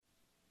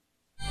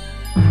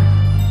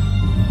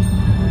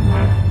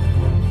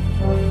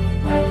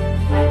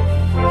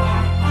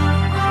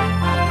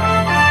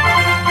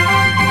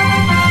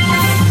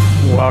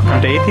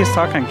Atheist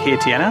Talk on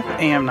KTNF,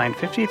 AM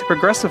 950, the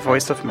progressive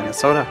voice of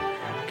Minnesota.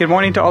 Good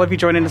morning to all of you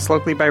joining us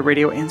locally by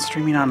radio and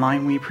streaming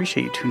online. We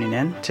appreciate you tuning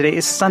in. Today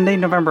is Sunday,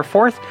 November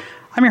 4th.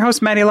 I'm your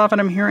host, Maddie Love, and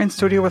I'm here in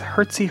studio with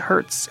Hertzy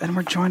Hertz, and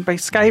we're joined by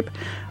Skype.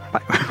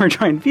 We're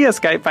joined via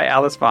Skype by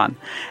Alice Vaughn.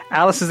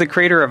 Alice is the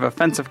creator of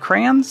Offensive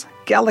Crayons,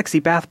 Galaxy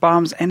Bath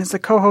Bombs, and is the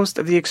co-host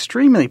of the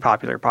extremely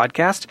popular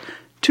podcast,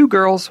 Two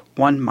Girls,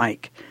 One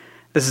Mic.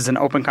 This is an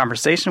open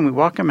conversation. We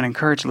welcome and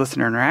encourage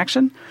listener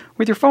interaction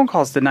with your phone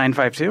calls to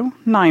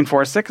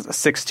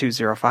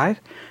 952-946-6205,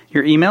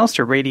 your emails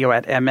to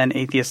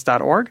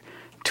radio@mnatheist.org,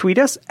 tweet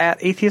us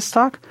at Atheist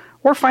Talk,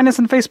 or find us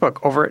on Facebook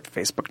over at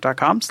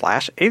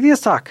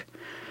facebook.com/Atheist Talk.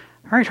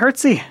 All right,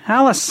 Hertzy,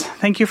 Alice,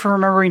 thank you for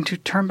remembering to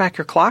turn back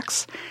your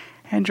clocks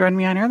and join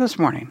me on air this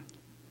morning.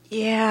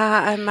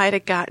 Yeah, I might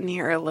have gotten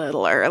here a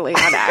little early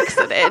on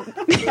accident.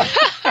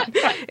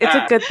 It's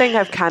a good thing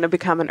I've kind of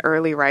become an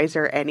early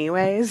riser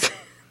anyways.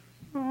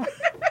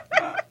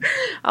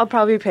 I'll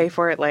probably pay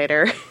for it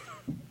later.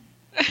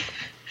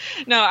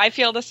 No, I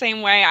feel the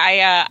same way.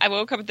 I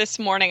woke up this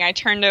morning, I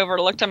turned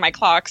over, looked at my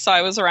clock, so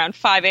I was around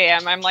 5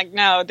 a.m. I'm like,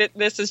 no,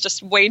 this is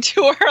just way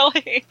too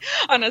early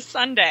on a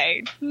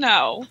Sunday.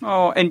 No.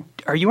 Oh, and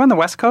are you on the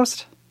West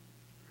Coast?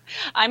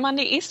 I'm on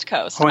the East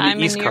Coast. Oh, on the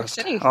I'm East in New York Coast.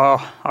 City.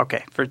 Oh,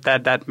 okay. For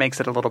that makes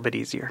it a little bit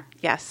easier.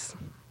 Yes.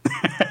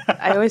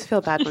 I always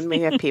feel bad when we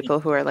have people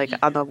who are like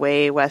on the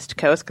way West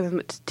Coast because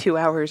it's 2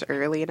 hours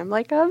early, and I'm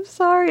like, I'm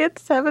sorry,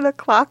 it's 7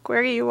 o'clock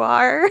where you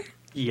are.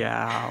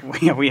 Yeah,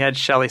 we had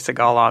Shelley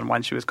Segal on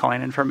when she was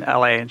calling in from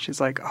LA, and she's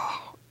like,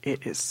 oh,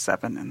 it is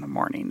 7 in the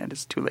morning. It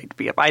is too late to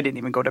be up. I didn't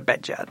even go to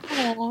bed yet.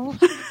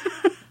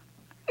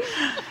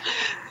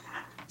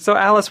 So,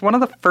 Alice, one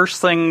of the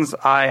first things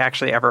I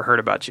actually ever heard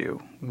about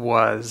you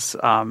was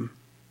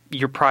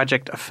your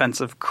project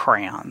Offensive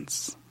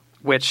Crayons,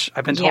 which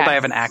I've been told I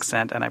have an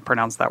accent and I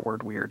pronounce that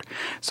word weird.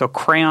 So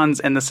crayons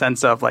in the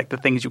sense of like the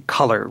things you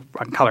color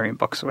on coloring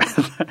books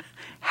with.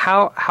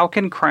 How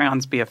can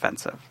crayons be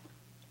offensive?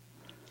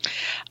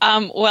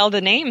 Well, the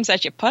names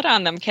that you put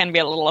on them can be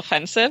a little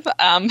offensive.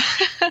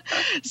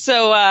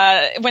 So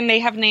when they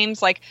have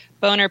names like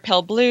Boner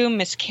Pill Blue,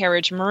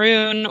 Miscarriage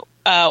Maroon,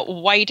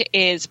 white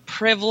is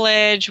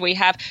privilege. We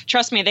have,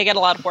 trust me, they get a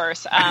lot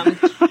worse.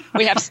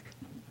 We have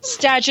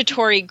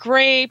Statutory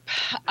Grape.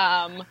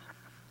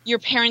 Your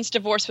parents'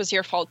 divorce was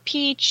your fault,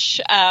 Peach.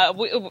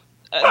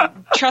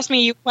 Trust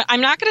me,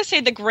 I'm not going to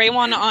say the gray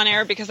one on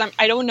air because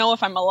I don't know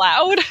if I'm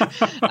allowed.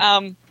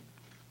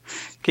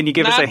 Can you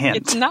give us a hint?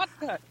 It's not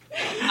good.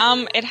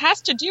 It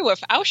has to do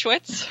with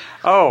Auschwitz.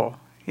 Oh,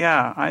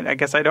 yeah. I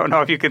guess I don't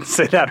know if you can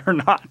say that or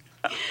not.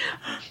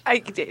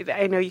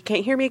 I know you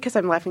can't hear me because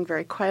I'm laughing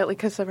very quietly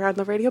because I'm on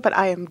the radio, but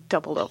I am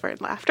doubled over in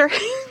laughter.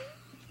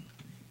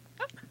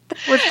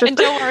 And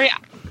don't worry,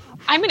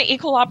 I'm an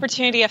equal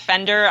opportunity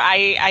offender.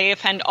 I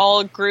offend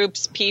all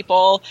groups,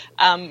 people,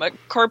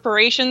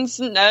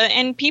 corporations,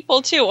 and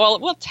people too.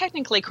 Well,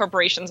 technically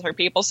corporations are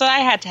people, so I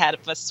had to have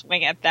a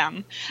swing at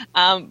them.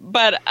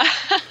 But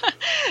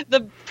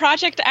the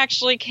project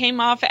actually came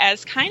off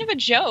as kind of a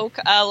joke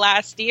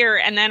last year,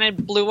 and then it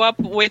blew up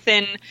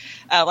within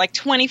like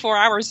 24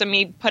 hours of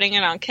me putting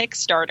it on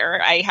Kickstarter.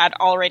 I had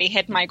already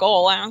hit my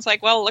goal, and I was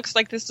like, well, it looks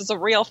like this is a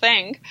real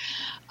thing.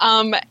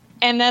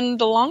 And then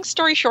the long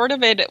story short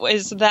of it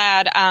is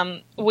that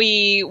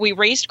we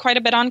raised quite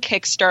a bit on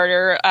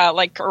Kickstarter,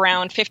 like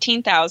around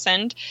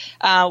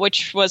 $15,000,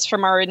 which was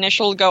from our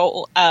initial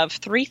goal of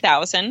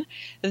 $3,000.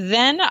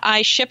 Then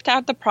I shipped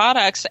out the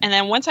products, and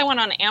then once I went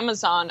on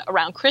Amazon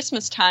around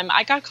Christmas time,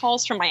 I got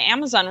calls from my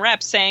Amazon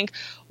rep saying,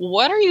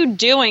 "What are you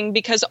doing?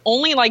 Because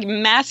only like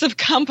massive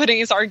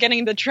companies are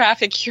getting the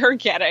traffic you're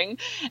getting."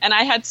 And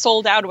I had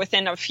sold out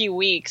within a few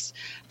weeks.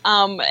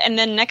 And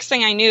then next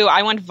thing I knew,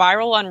 I went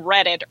viral on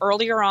Reddit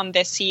earlier on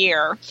this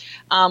year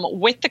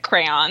with the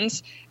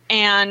crayons.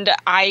 And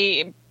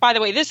by the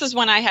way, this is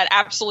when I had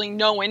absolutely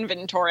no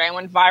inventory. I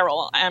went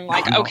viral. I'm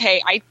like,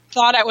 okay, I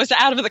thought I was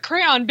out of the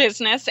crayon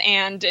business.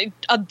 And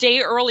a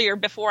day earlier,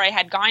 before I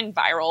had gone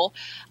viral,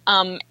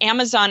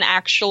 Amazon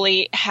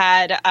actually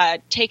had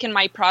taken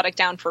my product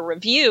down for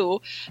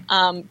review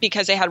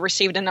because they had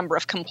received a number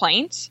of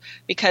complaints.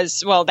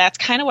 Because, well, that's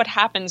kind of what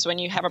happens when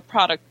you have a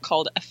product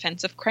called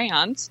Offensive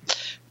Crayons.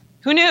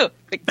 Who knew?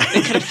 It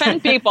could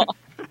offend people.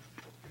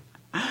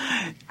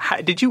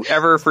 Did you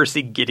ever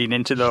foresee getting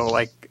into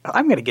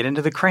I'm going to get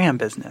into the crayon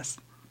business?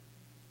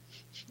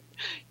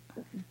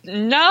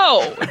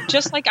 No,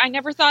 just like I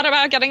never thought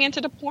about getting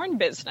into the porn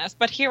business,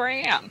 but here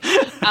I am.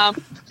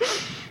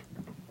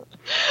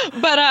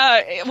 But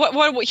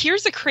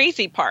here's the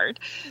crazy part.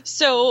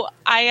 So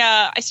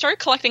I started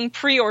collecting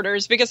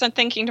pre-orders because I'm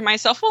thinking to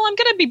myself, well, I'm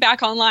going to be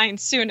back online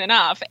soon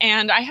enough,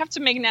 and I have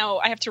to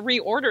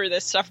reorder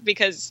this stuff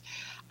because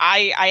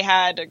I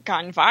had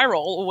gone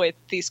viral with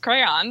these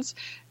crayons.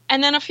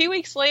 And then a few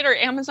weeks later,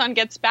 Amazon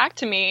gets back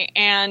to me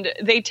and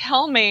they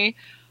tell me,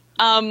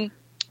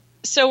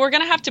 so we're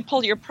going to have to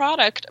pull your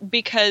product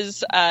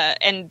because,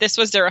 and this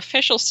was their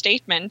official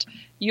statement,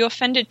 you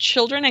offended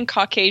children and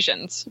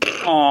Caucasians.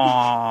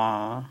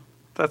 Aww,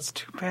 that's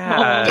too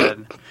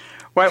bad.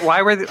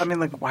 Why were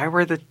why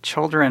were the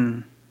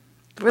children?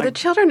 Were the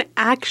children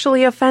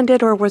actually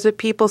offended, or was it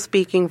people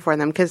speaking for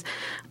them? Because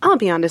I'll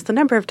be honest, the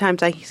number of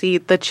times I see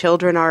the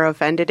children are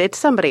offended, it's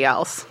somebody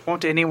else.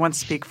 Won't anyone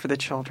speak for the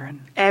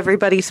children?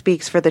 Everybody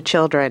speaks for the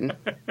children.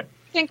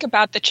 Think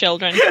about the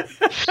children.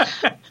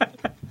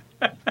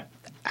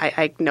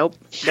 Nope.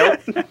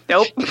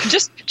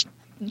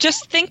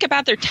 Just think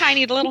about their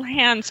tiny little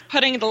hands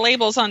putting the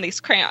labels on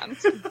these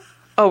crayons.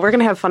 Oh, we're going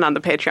to have fun on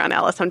the Patreon,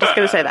 Alice. I'm just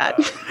going to say that.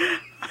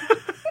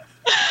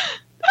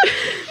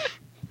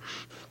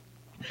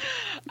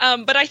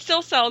 But I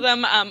still sell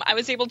them. I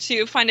was able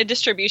to find a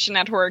distribution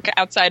network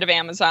outside of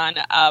Amazon.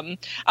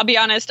 I'll be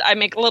honest, I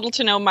make little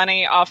to no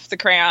money off the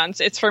crayons.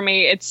 It's for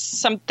me, it's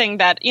something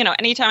that,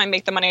 anytime I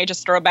make the money, I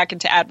just throw back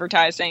into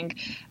advertising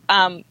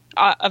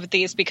of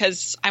these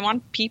because I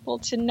want people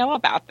to know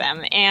about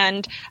them.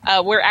 And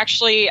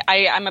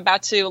I'm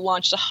about to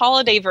launch the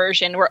holiday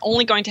version. We're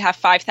only going to have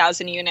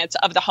 5,000 units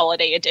of the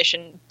holiday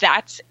edition.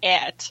 That's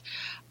it.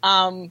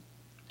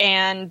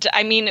 And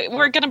I mean,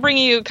 we're going to bring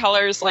you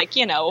colors like,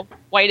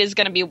 white is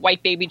going to be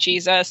white baby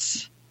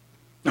Jesus.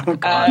 Oh,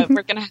 God.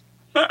 We're going to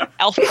have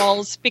elf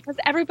balls because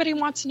everybody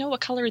wants to know what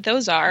color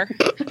those are.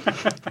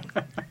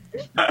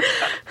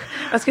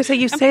 I was going to say,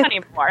 you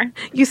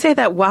say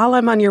that while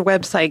I'm on your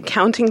website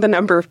counting the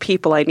number of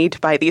people I need to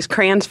buy these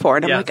crayons for.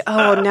 And I'm like,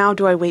 now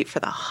do I wait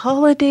for the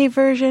holiday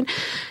version?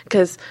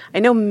 Because I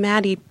know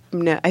Maddie,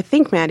 I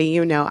think Maddie,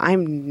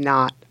 I'm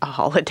not a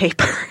holiday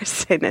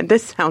person. And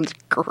this sounds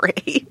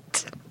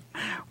great.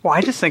 Well,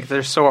 I just think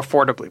they're so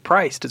affordably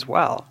priced as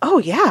well. Oh,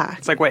 yeah.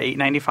 It's like, what,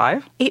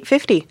 $8.95?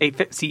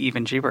 $8.50. See,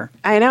 even cheaper.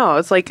 I know.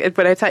 It's like,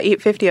 when I saw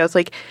 $8.50, I was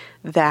like,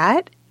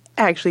 that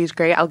actually is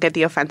great. I'll get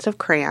the offensive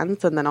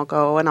crayons, and then I'll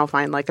go and I'll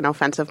find like an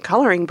offensive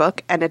coloring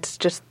book, and it's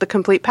just the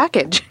complete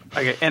package.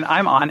 Okay, and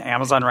I'm on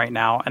Amazon right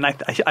now, and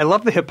I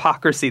love the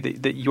hypocrisy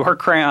that your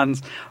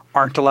crayons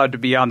aren't allowed to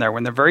be on there.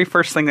 When the very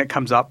first thing that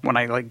comes up when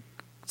I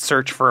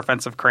search for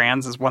offensive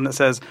crayons is one that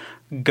says,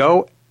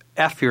 "Go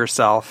F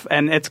yourself,"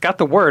 and it's got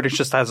the word. It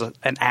just has an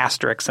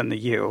asterisk in the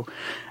U.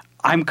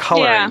 I'm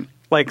coloring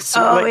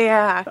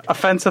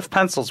offensive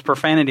pencils,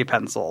 profanity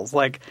pencils,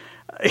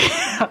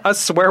 a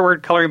swear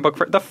word coloring book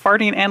for the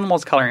farting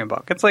animals coloring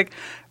book. It's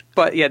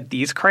but yet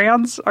these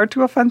crayons are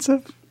too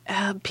offensive.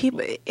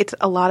 It's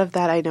a lot of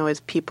that I know is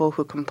people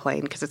who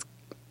complain because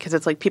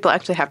it's like people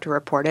actually have to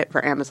report it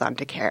for Amazon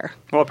to care.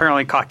 Well,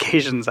 apparently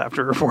Caucasians have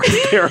to report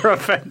it. They are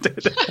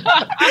offended.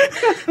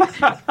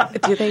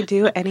 Do they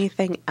do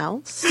anything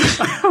else?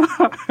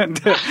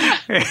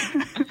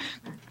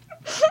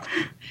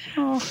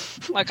 All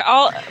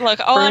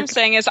I'm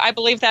saying is I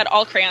believe that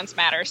all crayons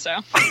matter, so.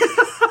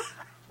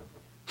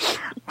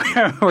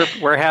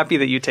 We're happy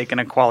that you take an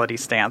equality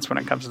stance when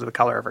it comes to the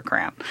color of a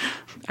crayon.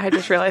 I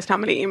just realized how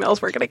many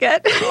emails we're going to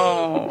get.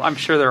 Oh, I'm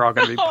sure they're all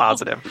going to be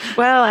positive.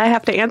 Well, I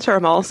have to answer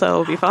them all,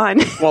 so it'll be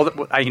fine. Well,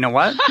 you know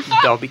what?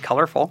 They'll be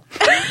colorful.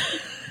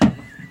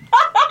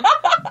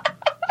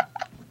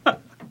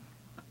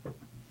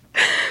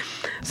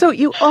 So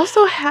you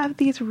also have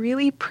these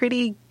really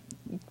pretty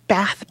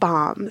bath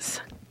bombs.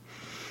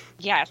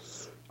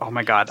 Yes. Oh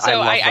my God, I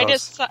love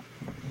those.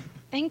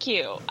 Thank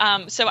you.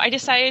 So I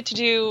decided to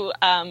do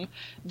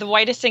the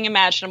whitest thing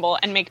imaginable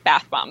and make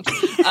bath bombs.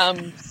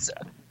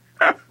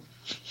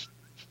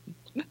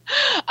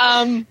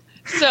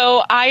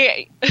 So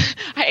I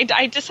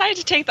decided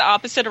to take the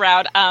opposite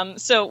route.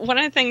 So one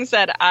of the things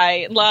that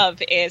I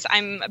love is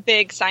I'm a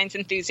big science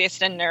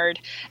enthusiast and nerd,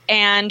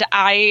 and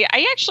I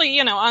actually,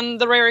 on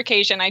the rare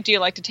occasion, I do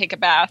like to take a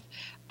bath.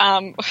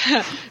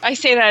 I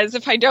say that as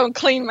if I don't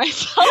clean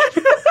myself.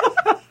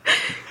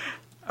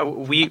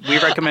 We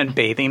recommend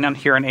bathing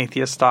here in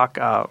Atheist Talk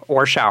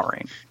or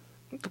showering.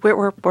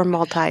 We're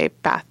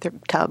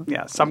multi-bathtub.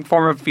 Yeah, some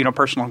form of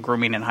personal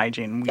grooming and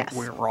hygiene. Yes.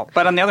 We're all,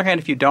 but on the other hand,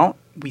 if you don't,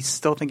 we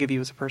still think of you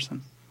as a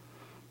person.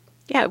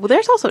 Yeah, well,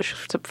 there's also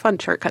some fun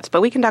shortcuts,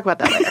 but we can talk about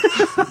that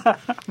later.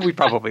 We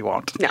probably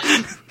won't. No.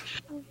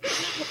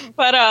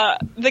 But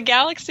the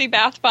Galaxy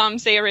bath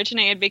bombs, they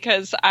originated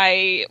because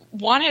I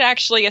wanted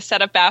actually a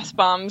set of bath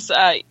bombs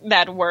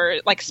that were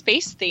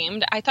space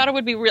themed. I thought it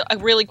would be a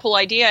really cool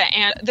idea,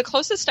 and the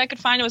closest I could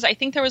find was I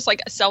think there was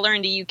a seller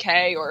in the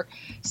UK or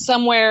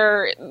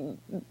somewhere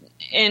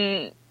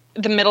in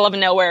the middle of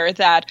nowhere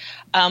that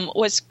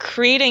was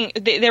creating.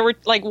 There were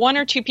one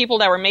or two people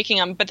that were making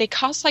them, but they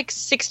cost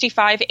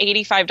 $65,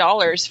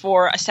 $85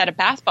 for a set of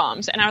bath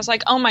bombs, and I was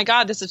like, oh my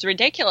God, this is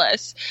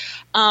ridiculous.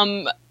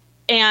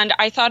 And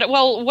I thought,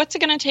 well, what's it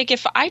going to take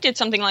if I did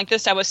something like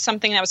this that was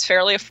something that was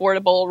fairly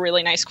affordable,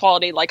 really nice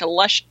quality, like a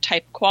Lush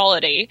type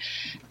quality?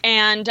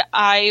 And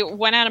I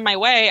went out of my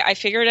way. I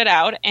figured it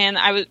out, and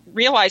I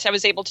realized I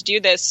was able to do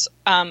this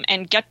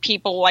and get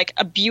people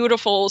a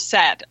beautiful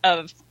set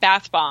of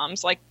bath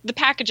bombs. The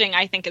packaging,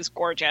 I think, is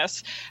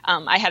gorgeous.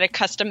 I had it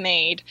custom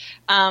made.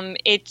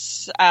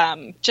 It's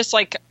just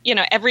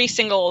every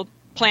single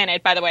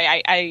planet. By the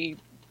way, I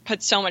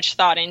put so much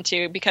thought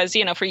into because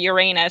for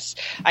Uranus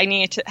I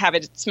need to have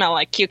it smell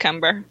like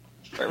cucumber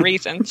for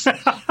reasons.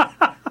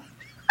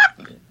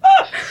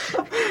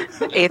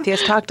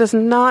 Atheist Talk does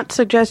not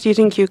suggest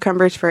using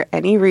cucumbers for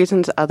any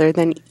reasons other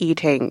than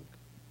eating.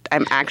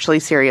 I'm actually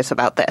serious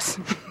about this.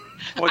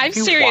 Well, I'm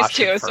serious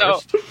too,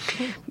 so...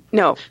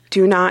 No,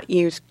 do not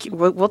use...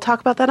 We'll talk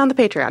about that on the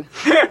Patreon.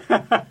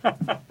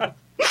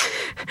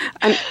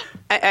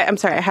 I'm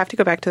sorry, I have to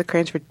go back to the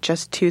crayons for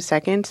just 2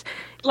 seconds.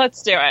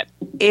 Let's do it.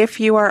 If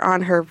you are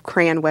on her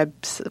crayon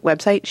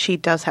website, she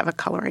does have a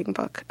coloring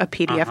book, a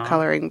PDF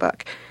coloring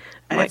book.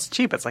 And it's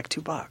cheap. It's like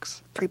 $2.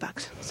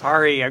 $3.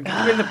 Sorry, I'm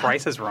getting the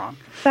prices wrong.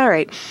 It's all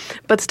right.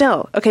 But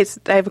still, okay,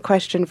 so I have a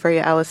question for you,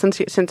 Alice,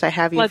 since I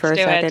have you for a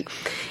second.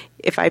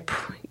 If I,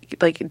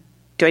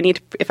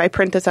 if I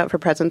print this out for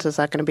presents, is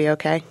that going to be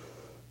okay?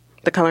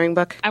 The coloring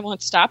book? I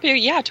won't stop you.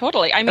 Yeah,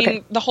 totally. I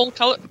mean, the whole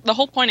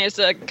point is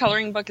the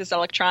coloring book is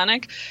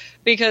electronic,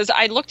 because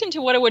I looked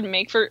into what it would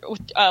make for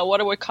what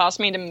it would cost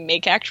me to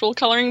make actual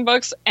coloring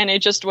books, and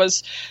it just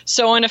was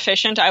so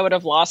inefficient. I would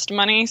have lost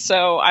money.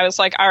 So I was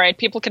like, all right,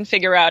 people can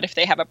figure out if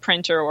they have a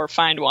printer or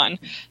find one.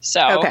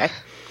 So okay,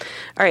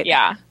 all right.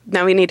 Yeah.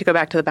 Now we need to go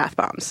back to the bath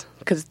bombs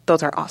because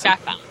those are awesome.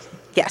 Bath bombs.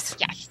 Yes.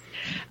 Yes.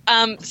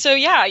 So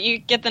yeah, you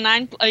get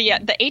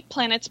the 8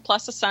 planets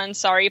plus a sun.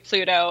 Sorry,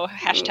 Pluto.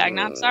 Hashtag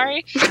not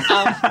sorry.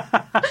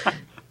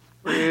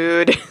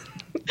 Rude.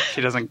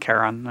 She doesn't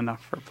care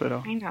enough for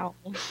Pluto. I know.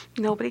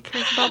 Nobody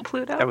cares about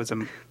Pluto. That was a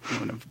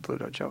Moon of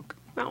Pluto joke.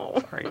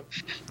 No. Right.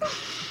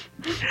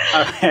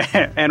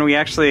 And we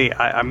actually,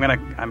 I'm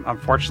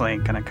unfortunately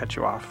gonna cut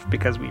you off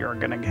because we are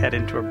gonna head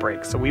into a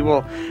break. So we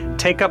will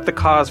take up the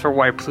cause for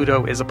why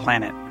Pluto is a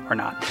planet or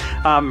not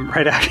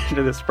right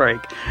after this break.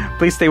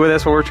 Please stay with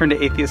us. We'll return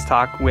to Atheist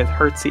Talk with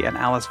Hertzie and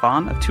Alice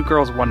Vaughn of Two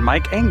Girls, One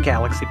Mic and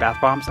Galaxy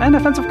Bath Bombs and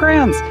Offensive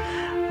Crayons.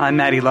 I'm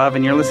Maddie Love,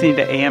 and you're listening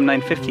to AM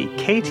 950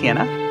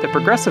 KTNF, the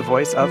progressive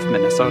voice of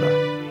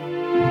Minnesota.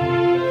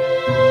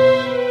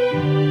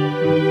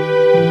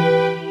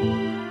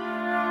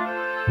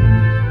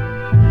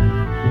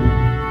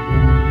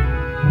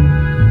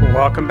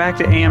 Welcome back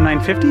to AM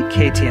 950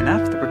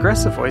 KTNF, the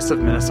progressive voice of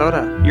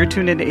Minnesota. You're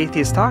tuned into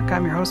Atheist Talk.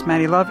 I'm your host,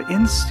 Maddie Love,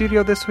 in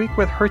studio this week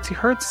with Hertzie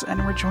Hertz,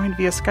 and we're joined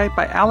via Skype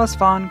by Alice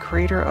Vaughn,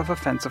 creator of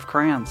Offensive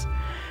Crayons.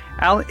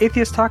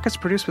 Atheist Talk is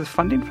produced with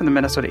funding from the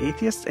Minnesota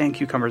Atheists and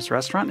Cucumbers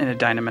Restaurant in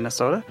Edina,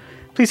 Minnesota.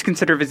 Please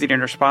consider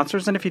visiting our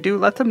sponsors, and if you do,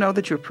 let them know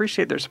that you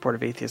appreciate their support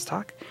of Atheist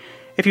Talk.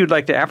 If you would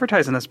like to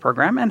advertise in this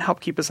program and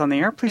help keep us on the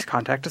air, please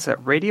contact us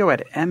at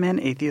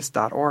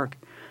radio@mnatheist.org.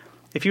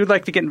 If you would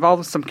like to get involved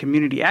with some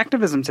community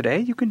activism today,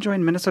 you can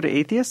join Minnesota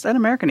Atheists and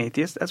American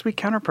Atheists as we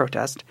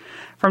counter-protest.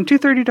 From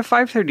 2:30 to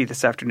 5:30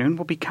 this afternoon,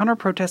 we'll be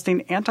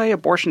counter-protesting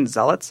anti-abortion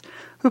zealots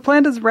who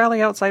plan to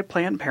rally outside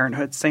Planned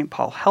Parenthood's St.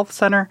 Paul Health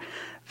Center,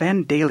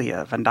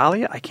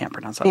 Vandalia, I can't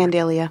pronounce that.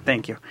 Vandalia.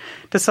 Thank you.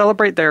 To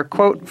celebrate their,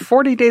 quote,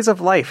 40 days of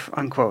life,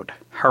 unquote,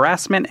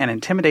 harassment and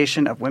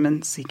intimidation of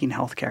women seeking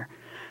health care.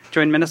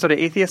 Join Minnesota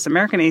Atheists,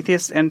 American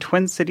Atheists, and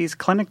Twin Cities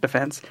Clinic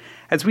Defense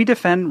as we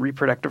defend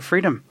reproductive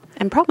freedom.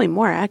 And probably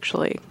more,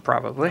 actually.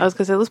 Probably. I was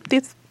going to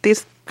say,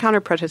 these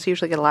counter-protests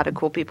usually get a lot of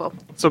cool people.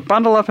 So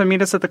bundle up and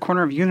meet us at the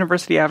corner of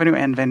University Avenue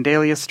and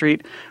Vandalia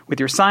Street with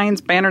your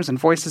signs, banners, and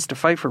voices to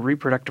fight for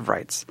reproductive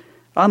rights.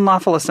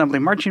 Unlawful Assembly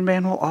Marching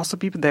Band will also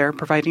be there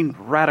providing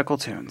radical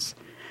tunes.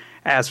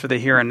 As for the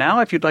here and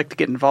now, if you'd like to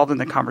get involved in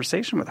the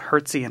conversation with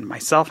Hertzie and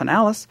myself and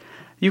Alice,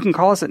 you can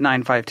call us at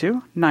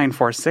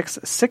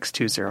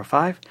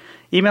 952-946-6205,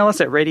 email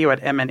us at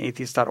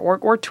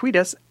radio@mnatheist.org, or tweet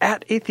us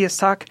at Atheist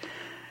Talk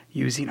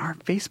using our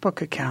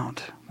Facebook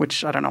account,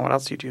 which I don't know what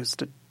else you'd use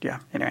to,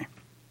 anyway.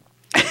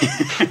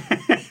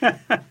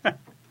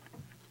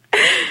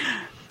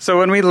 So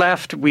when we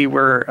left, we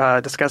were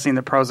discussing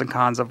the pros and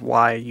cons of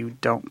why you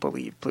don't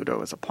believe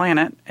Pluto is a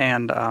planet,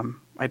 and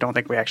I don't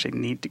think we actually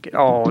need to get...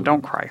 Oh,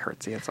 don't cry,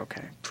 Hertzie. It's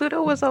okay.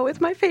 Pluto was always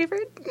my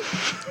favorite.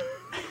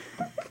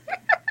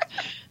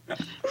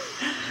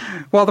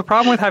 Well, the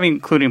problem with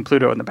including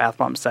Pluto in the bath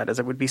bomb set is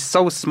it would be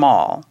so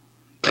small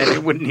that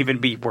it wouldn't even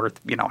be worth,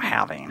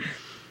 having.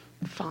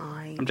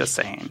 Fine. I'm just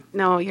saying.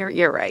 No,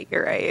 you're right.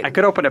 You're right. I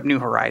could open up new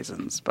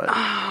horizons, but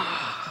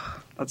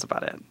that's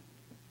about it.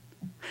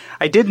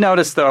 I did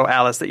notice, though,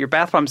 Alice, that your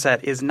bath bomb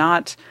set is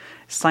not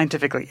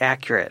scientifically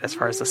accurate as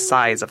far as the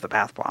size of the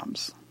bath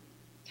bombs.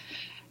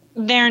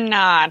 They're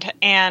not,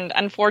 and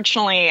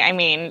unfortunately, I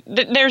mean,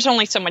 there's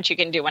only so much you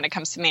can do when it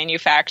comes to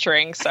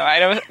manufacturing, so I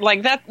don't,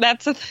 like,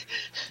 that's a...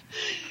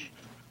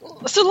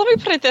 So let me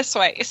put it this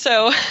way.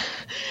 So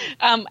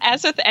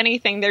as with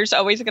anything, there's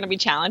always going to be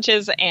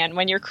challenges. And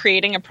when you're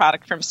creating a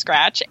product from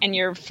scratch and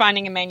you're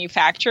finding a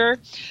manufacturer.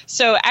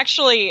 So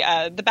actually,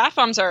 the bath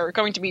bombs are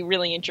going to be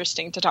really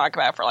interesting to talk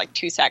about for like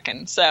 2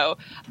 seconds. So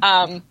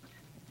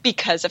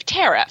because of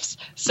tariffs.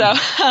 So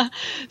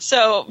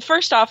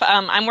first off,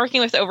 I'm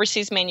working with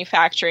overseas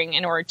manufacturing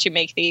in order to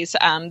make these.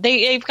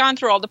 They've gone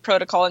through all the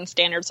protocol and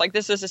standards. Like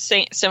this is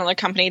a similar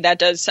company that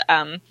does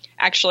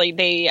actually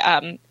they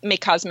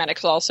make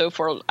cosmetics also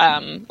for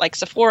like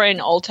Sephora and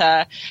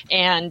Ulta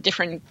and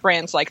different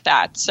brands like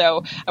that.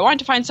 So I wanted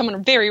to find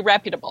someone very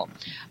reputable.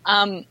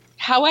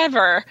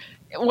 However,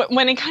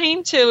 when it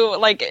came to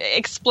like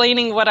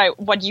explaining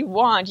what you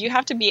want, you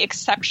have to be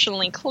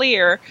exceptionally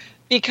clear.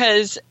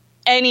 because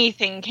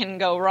anything can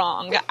go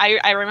wrong.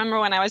 I remember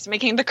when I was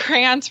making the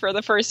crayons for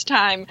the first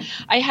time,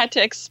 I had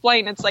to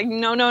explain, it's like,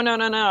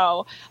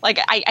 no. Like,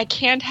 I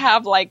can't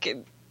have,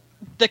 like,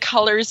 the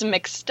colors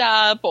mixed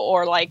up,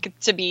 or like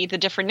to be the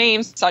different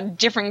names on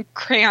different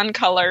crayon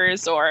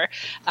colors, or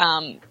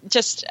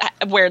just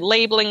where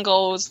labeling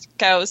goes.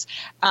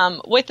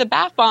 With the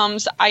bath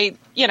bombs,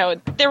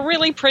 they're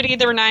really pretty,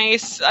 they're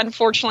nice.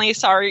 Unfortunately,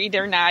 sorry,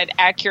 they're not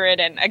accurate.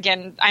 And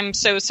again, I'm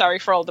so sorry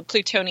for all the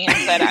Plutonians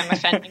that I'm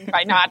offending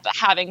by not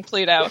having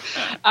Pluto.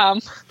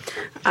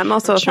 I'm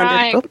also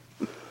offended.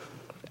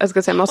 I was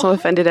going to say, I'm also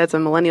offended as a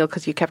millennial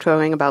because you kept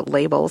going about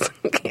labels.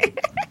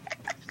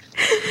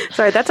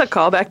 Sorry, that's a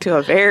callback to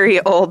a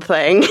very old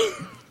thing.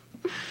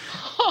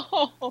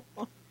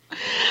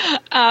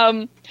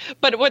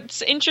 But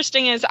what's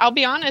interesting is, I'll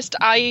be honest,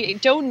 I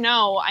don't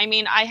know. I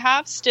mean, I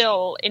have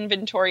still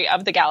inventory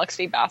of the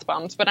Galaxy bath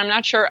bombs, but I'm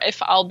not sure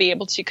if I'll be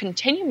able to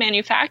continue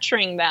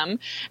manufacturing them.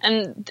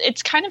 And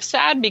it's kind of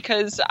sad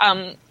because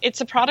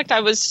it's a product I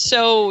was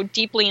so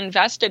deeply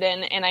invested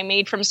in and I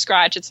made from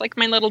scratch. It's like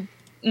my little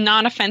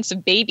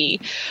non-offensive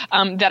baby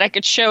that I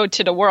could show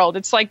to the world.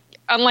 It's like,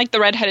 unlike the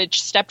redheaded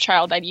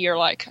stepchild that you're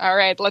like, all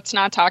right, let's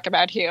not talk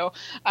about you.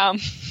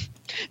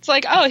 It's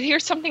like, oh,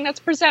 here's something that's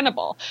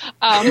presentable.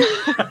 But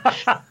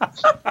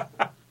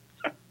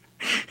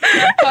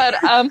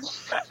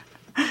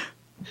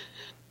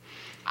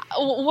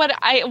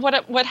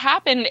what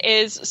happened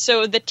is,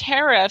 so the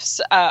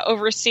tariffs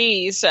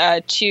overseas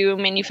to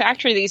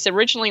manufacture these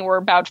originally were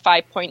about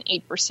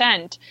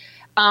 5.8%.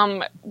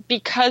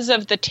 Because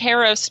of the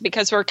tariffs,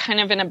 because we're kind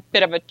of in a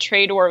bit of a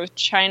trade war with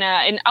China.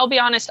 And I'll be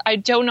honest, I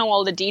don't know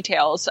all the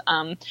details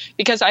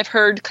because I've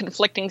heard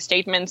conflicting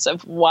statements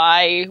of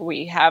why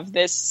we have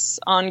this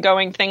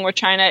ongoing thing with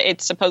China.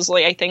 It's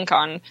supposedly, I think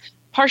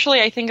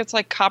it's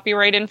like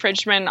copyright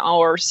infringement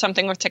or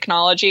something with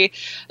technology.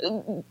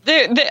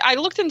 I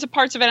looked into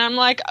parts of it and I'm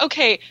like,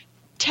 okay,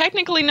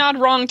 technically not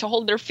wrong to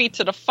hold their feet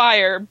to the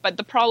fire. But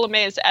the problem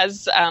is,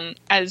 as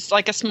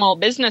like a small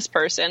business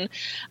person,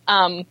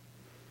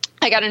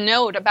 I got a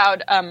note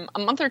about a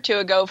month or two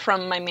ago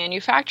from my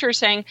manufacturer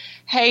saying,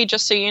 hey,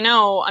 just so you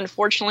know,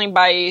 unfortunately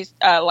by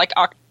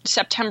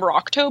September,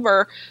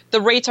 October, the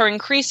rates are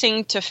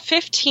increasing to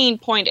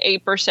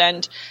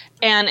 15.8%.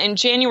 And in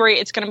January,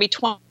 it's going to be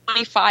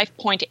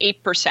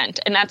 25.8%.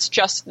 And that's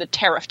just the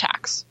tariff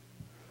tax.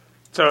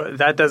 So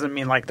that doesn't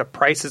mean like the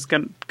price is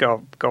going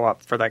to go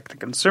up for like the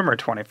consumer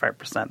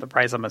 25%. The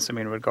price, I'm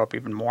assuming, would go up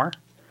even more?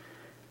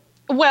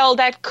 Well,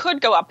 that could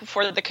go up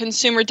for the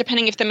consumer,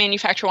 depending if the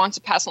manufacturer wants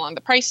to pass along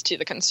the price to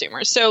the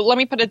consumer. So let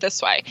me put it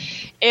this way.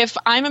 If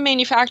I'm a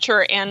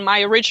manufacturer and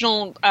my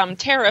original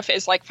tariff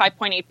is like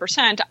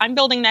 5.8%, I'm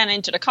building that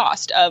into the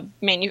cost of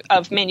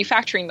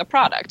manufacturing the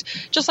product,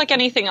 just like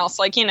anything else,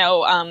 like,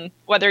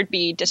 whether it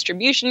be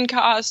distribution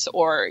costs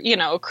or,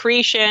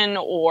 creation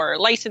or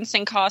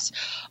licensing costs,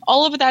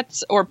 all of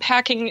that's, or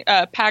packaging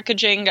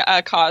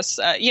costs,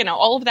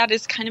 all of that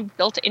is kind of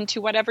built into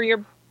whatever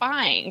you're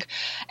buying.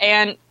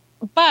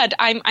 But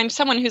I'm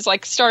someone who's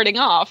like starting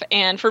off,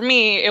 and for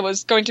me, it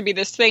was going to be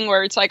this thing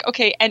where it's like,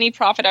 okay, any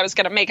profit I was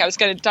going to make, I was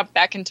going to dump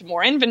back into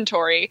more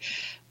inventory.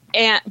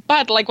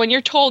 But like when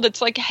you're told,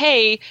 it's like,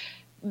 hey,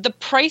 the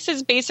price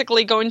is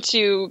basically going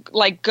to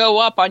like go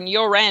up on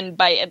your end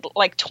by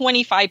like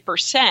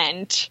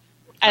 25%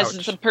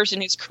 as the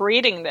person who's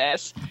creating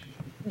this.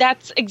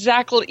 That's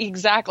exactly.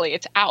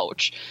 It's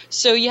ouch.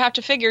 So you have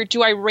to figure,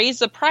 do I raise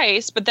the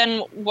price? But then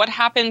what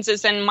happens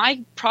is then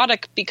my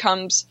product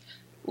becomes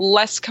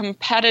less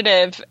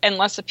competitive and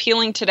less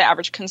appealing to the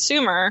average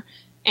consumer.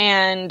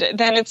 And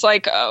then it's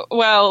like,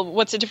 well,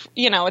 what's it?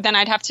 Then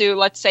I'd have to,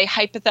 let's say,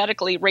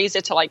 hypothetically raise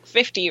it to like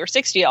 $50 or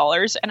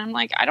 $60. And I'm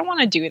like, I don't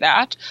want to do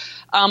that.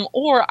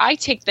 Or I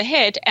take the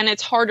hit and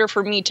it's harder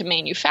for me to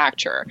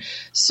manufacture.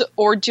 So,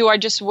 or do I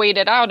just wait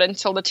it out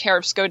until the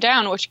tariffs go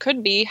down, which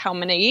could be how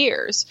many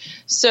years?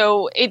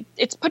 So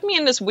it's put me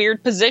in this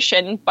weird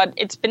position, but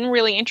it's been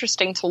really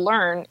interesting to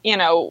learn,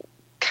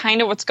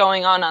 kind of what's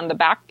going on in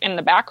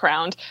the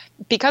background,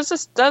 because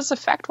this does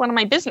affect one of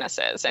my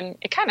businesses, and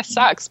it kind of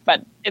sucks,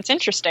 but it's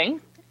interesting.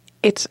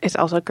 It's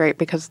also great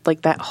because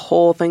like that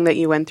whole thing that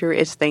you went through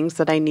is things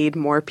that I need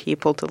more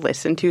people to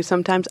listen to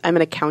sometimes. I'm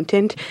an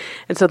accountant,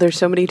 and so there's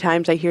so many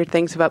times I hear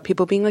things about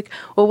people being like,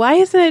 well, why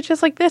isn't it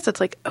just like this? It's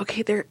like,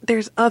 okay,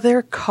 there's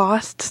other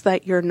costs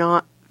that you're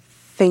not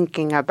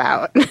thinking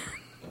about.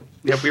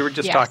 Yeah, we were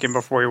just talking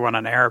before we went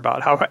on air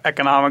about how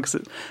economics,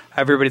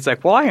 everybody's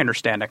like, well, I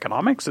understand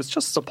economics. It's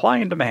just supply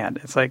and demand.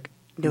 It's like,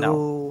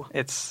 no.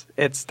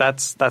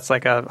 That's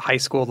like a high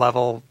school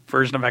level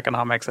version of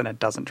economics, and it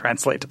doesn't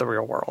translate to the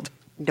real world.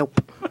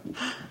 Nope.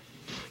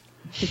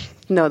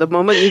 No, the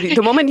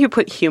moment you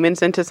put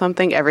humans into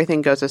something,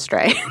 everything goes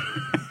astray.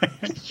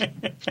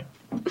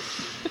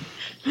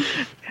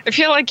 I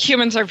feel like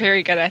humans are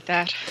very good at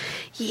that.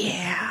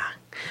 Yeah.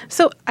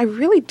 So I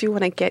really do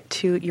want to get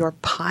to your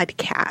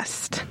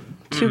podcast,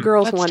 Two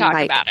Girls, One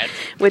Mic,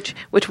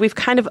 which we've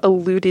kind of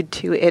alluded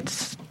to.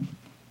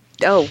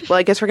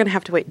 I guess we're going to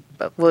have to wait.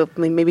 We'll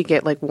maybe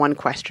get like one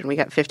question. We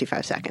got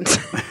 55 seconds.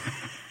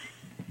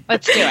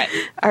 Let's do it.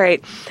 All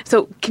right.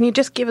 So can you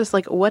just give us,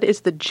 what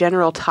is the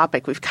general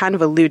topic? We've kind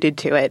of alluded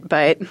to it,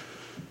 but...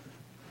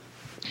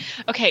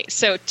 Okay,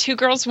 so Two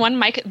Girls, One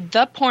Mic,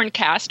 the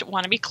Porncast.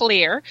 Want to be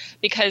clear,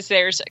 because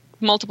there's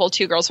multiple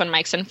Two Girls, One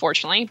Mics,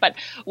 unfortunately. But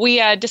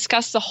we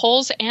discuss the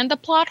holes and the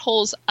plot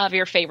holes of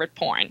your favorite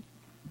porn.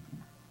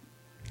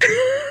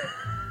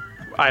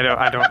 I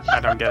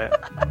don't get it.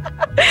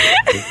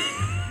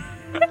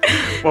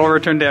 We'll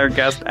return to our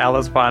guest,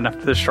 Alice Vaughn,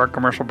 after this short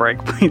commercial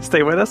break. Please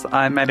stay with us.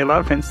 I'm Maddie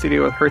Love in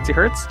studio with Hertzy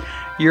Hertz.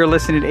 You're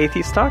listening to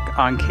Atheist Talk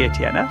on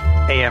KTNF,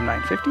 AM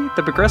 950,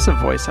 the progressive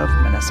voice of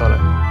Minnesota.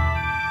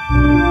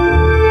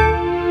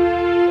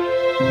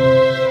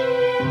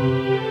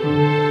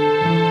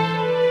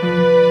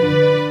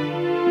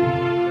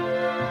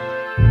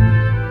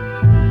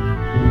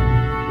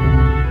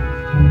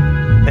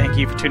 Thank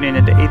you for tuning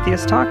into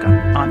Atheist Talk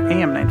on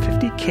AM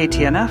 950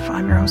 KTNF.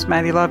 I'm your host,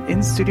 Maddie Love,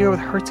 in studio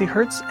with Hertzy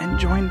Hertz, and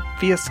joined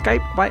via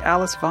Skype by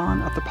Alice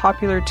Vaughn of the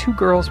popular Two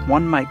Girls,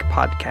 One Mic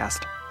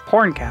podcast,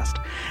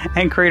 Porncast,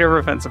 and creator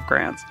of Offensive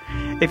Grants.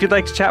 If you'd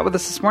like to chat with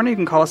us this morning, you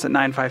can call us at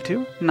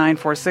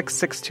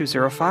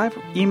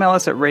 952-946-6205, email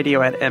us at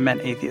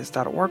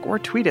radio@mnatheist.org, or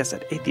tweet us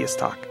at Atheist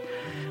Talk.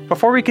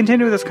 Before we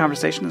continue with this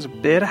conversation, there's a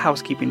bit of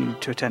housekeeping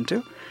to attend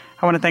to.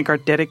 I want to thank our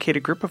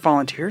dedicated group of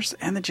volunteers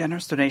and the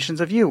generous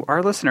donations of you,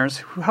 our listeners,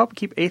 who help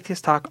keep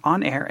Atheist Talk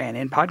on air and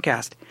in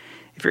podcast.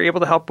 If you're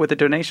able to help with a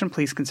donation,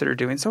 please consider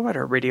doing so at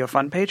our Radio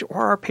Fund page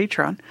or our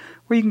Patreon,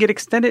 where you can get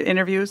extended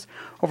interviews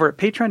over at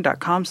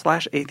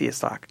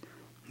patreon.com/atheisttalk.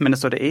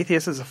 Minnesota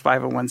Atheist is a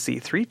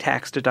 501c3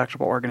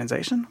 tax-deductible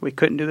organization. We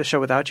couldn't do the show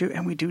without you,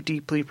 and we do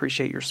deeply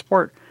appreciate your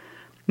support.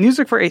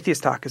 Music for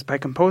Atheist Talk is by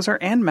composer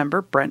and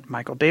member Brent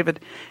Michael David,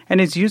 and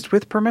is used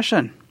with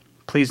permission.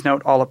 Please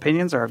note all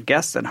opinions are of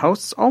guests and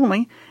hosts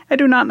only and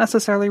do not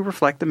necessarily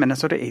reflect the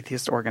Minnesota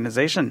Atheist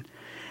Organization.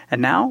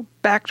 And now,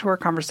 back to our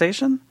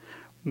conversation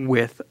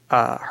with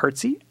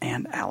Hertzy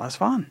and Alice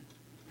Vaughn.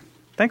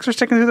 Thanks for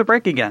sticking through the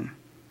break again.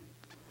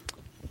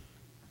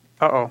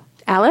 Uh-oh.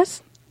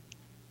 Alice?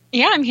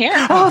 Yeah, I'm here.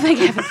 Oh, thank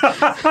heaven.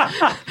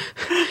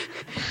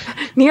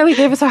 Nearly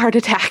gave us a heart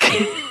attack.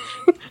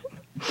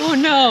 Oh,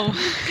 no.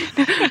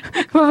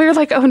 Well, we were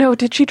like, oh, no,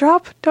 did she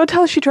drop? Don't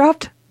tell us she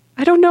dropped.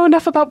 I don't know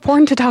enough about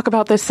porn to talk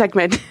about this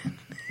segment.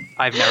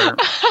 I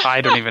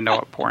don't even know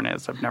what porn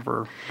is. I've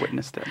never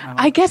witnessed it.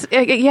 I guess,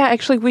 yeah,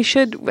 actually, we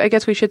should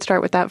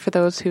start with that for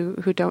those who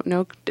don't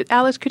know.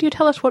 Alice, could you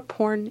tell us what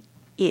porn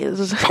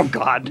is? Oh,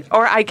 God.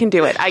 Or I can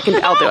do it.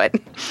 I'll do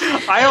it.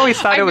 I always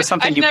thought it was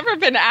something I've never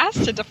been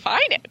asked to define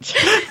it.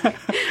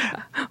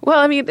 Well,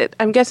 I mean,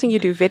 I'm guessing you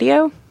do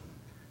video?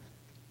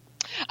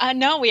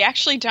 No, we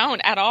actually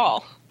don't at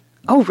all.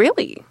 Oh,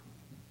 really?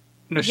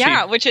 No,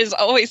 yeah, which is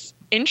always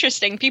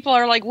interesting. People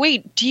are like,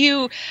 wait, do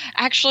you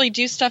actually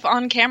do stuff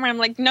on camera? I'm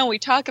like, no, we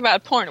talk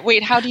about porn.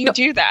 Wait, how do you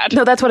do that?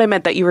 No, that's what I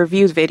meant, that you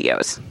review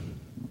videos.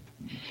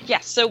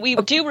 Yes, so we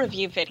do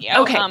review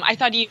video. Okay. I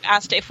thought you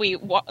asked if we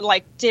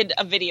did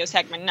a video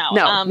segment.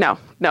 No. No.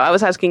 I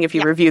was asking if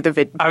you review the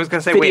videos. I was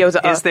going to say, wait,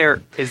 is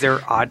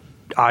there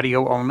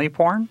audio-only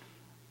porn?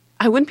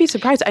 I wouldn't be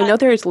surprised. I know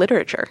there is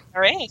literature.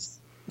 There is.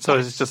 So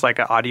it's just like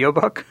an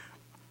audiobook?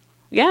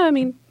 Yeah, I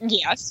mean...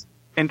 Yes.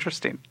 I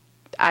Interesting.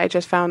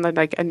 just found that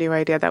a new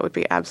idea that would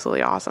be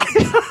absolutely awesome.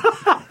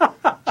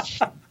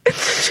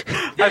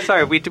 I'm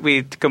sorry, we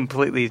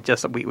completely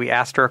we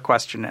asked her a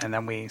question and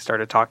then we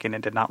started talking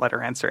and did not let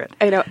her answer it.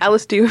 I know.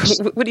 Alice,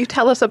 would you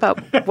tell us about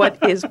what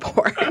is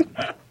porn?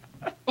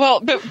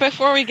 Well,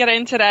 before we get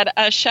into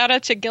that, shout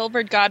out to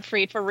Gilbert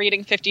Gottfried for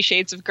reading 50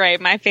 Shades of Grey,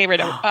 my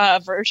favorite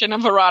version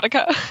of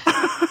erotica.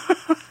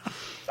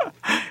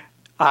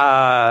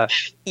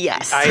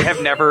 Yes. I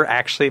have never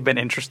actually been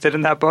interested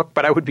in that book,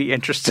 but I would be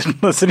interested in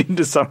listening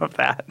to some of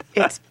that.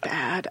 It's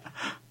bad.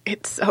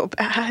 It's so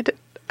bad.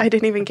 I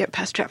didn't even get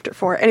past chapter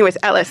 4. Anyways,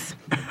 Alice.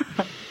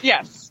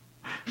 Yes.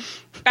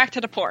 Back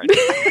to the porn.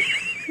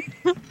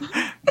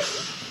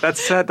 That's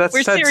said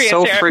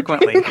so here.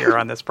 frequently here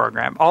on this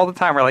program. All the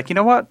time we're like, you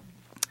know what?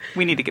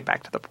 We need to get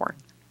back to the porn.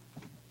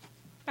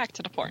 Back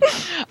to the porn.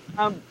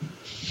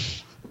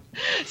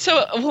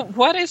 So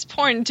what is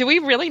porn? Do we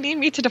really need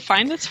me to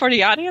define this for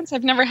the audience?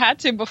 I've never had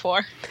to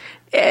before.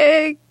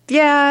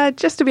 Yeah,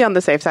 just to be on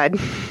the safe side.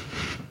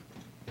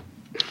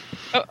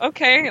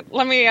 Okay,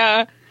 let me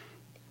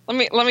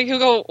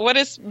Google what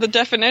is the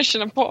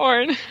definition of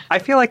porn. I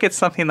feel like it's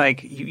something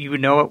like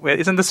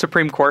isn't the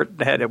Supreme Court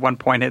had at one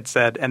point had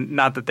said, and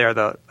not that they're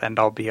the end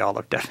all be all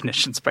of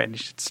definitions by any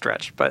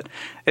stretch, but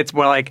it's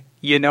more like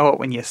you know it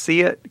when you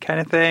see it kind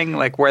of thing,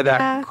 like where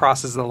that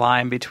crosses the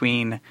line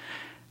between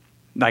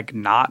like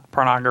not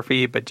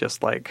pornography, but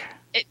just like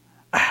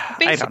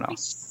I don't know.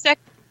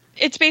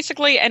 It's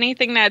basically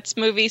anything that's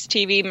movies,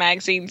 TV,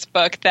 magazines,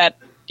 book that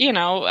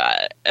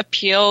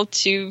appeal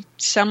to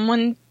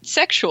someone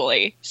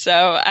sexually.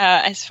 So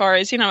as far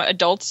as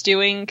adults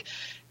doing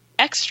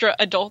extra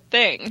adult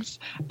things,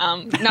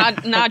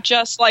 not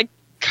just like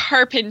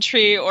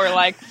carpentry or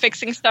like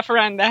fixing stuff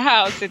around the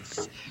house.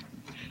 It's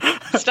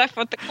Stuff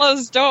with the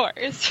closed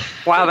doors.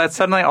 Wow, that's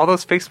suddenly all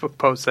those Facebook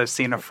posts I've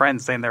seen of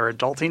friends saying they're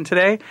adulting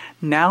today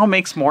now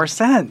makes more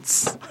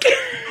sense.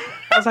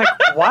 I was like,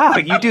 wow,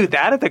 you do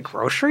that at the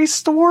grocery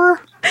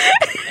store?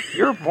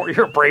 You're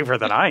braver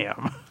than I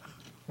am.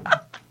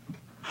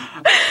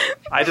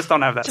 I just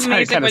don't have that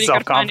kind of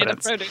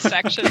self-confidence. It's amazing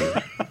what you can find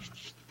in the produce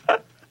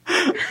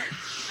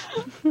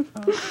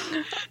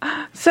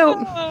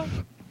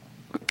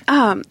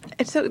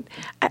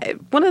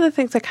section. One of the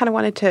things I kind of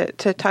wanted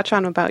to touch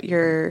on about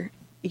your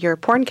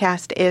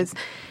porncast is,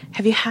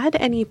 have you had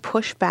any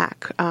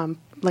pushback,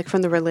 like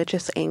from the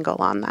religious angle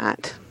on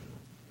that?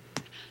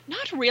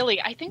 Not really.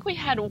 I think we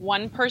had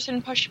one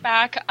person push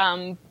back,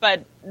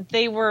 but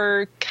they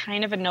were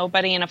kind of a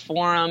nobody in a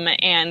forum,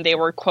 and they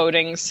were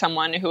quoting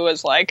someone who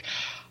was like,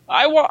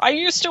 I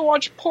used to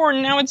watch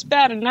porn, now it's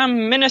bad, and I'm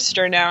a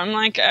minister now. I'm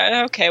like,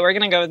 okay, we're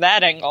going to go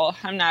that angle.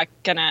 I'm not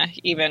going to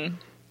even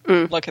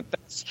look at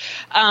this.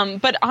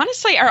 But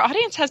honestly, our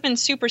audience has been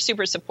super,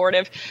 super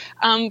supportive,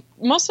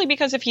 mostly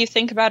because if you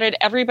think about it,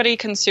 everybody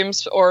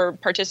consumes or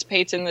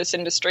participates in this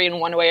industry in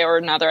one way or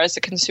another as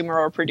a consumer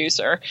or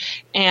producer.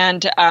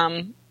 And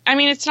I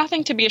mean, it's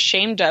nothing to be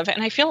ashamed of.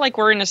 And I feel like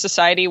we're in a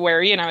society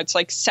where, it's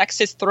like sex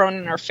is thrown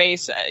in our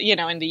face,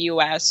 in the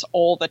U.S.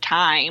 all the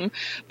time.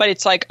 But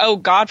it's like, oh,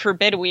 God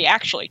forbid we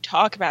actually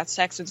talk about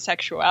sex and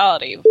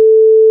sexuality.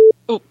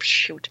 Oops,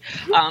 shoot.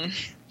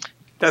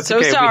 That's so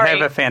okay. Sorry. We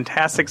have a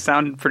fantastic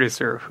sound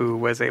producer who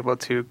was able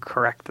to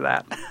correct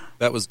that.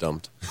 That was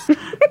dumped.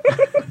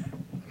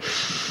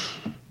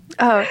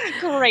 Oh,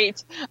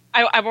 great.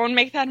 I won't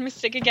make that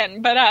mistake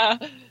again.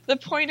 But the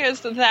point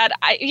is that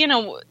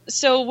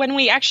so when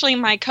we actually,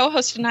 my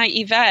co-host and I,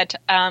 Yvette,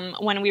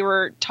 when we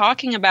were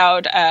talking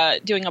about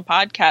doing a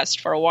podcast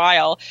for a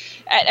while,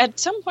 at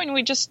some point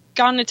we just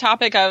got on the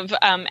topic of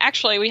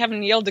actually we have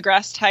Neil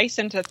deGrasse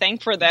Tyson to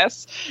thank for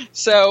this,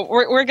 so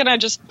we're gonna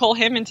just pull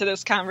him into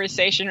this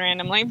conversation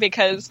randomly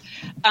because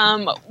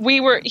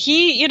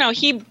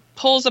he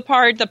pulls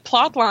apart the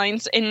plot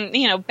lines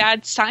in,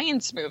 bad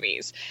science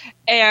movies.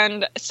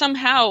 And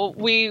somehow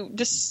we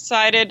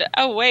decided,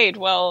 oh, wait,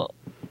 well,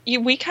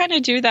 we kind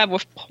of do that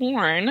with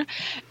porn.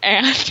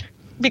 And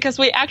because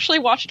we actually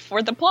watch it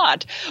for the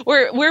plot.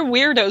 We're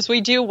weirdos.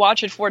 We do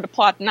watch it for the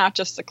plot, not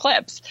just the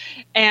clips.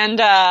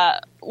 And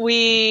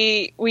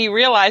we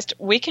realized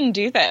we can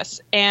do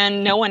this,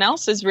 and no one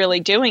else is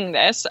really doing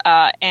this.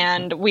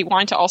 And we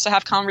want to also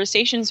have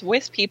conversations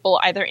with people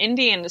either in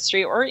the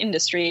industry or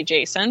industry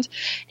adjacent.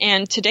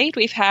 And to date,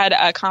 we've had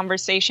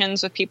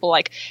conversations with people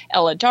like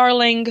Ella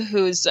Darling,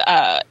 who was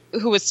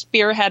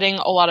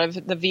spearheading a lot of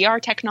the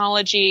VR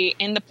technology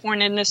in the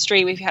porn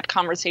industry. We've had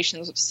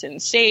conversations with Sin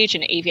Sage,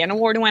 an AVN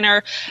Award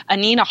winner,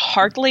 Anina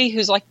Hartley,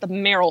 who's like the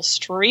Meryl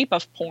Streep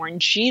of porn.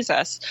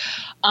 Jesus.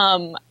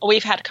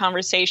 We've had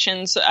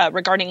conversations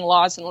regarding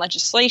laws and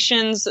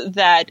legislations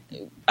that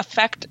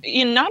affect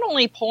not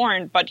only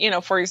porn, but,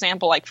 for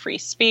example, like free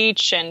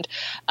speech and,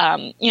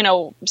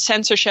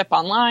 censorship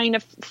online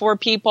for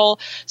people.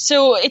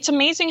 So it's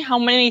amazing how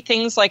many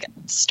things like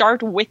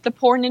start with the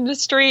porn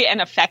industry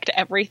and affect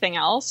everything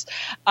else.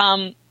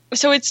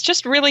 So it's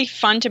just really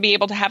fun to be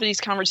able to have these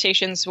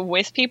conversations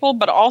with people,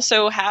 but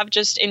also have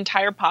just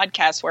entire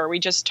podcasts where we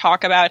just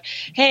talk about,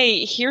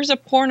 hey, here's a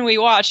porn we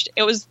watched.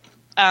 It was,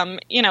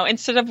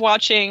 instead of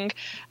watching,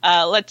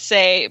 let's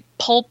say,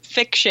 Pulp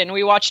Fiction,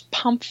 we watched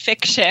Pump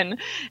Fiction,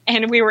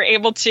 and we were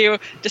able to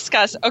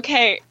discuss,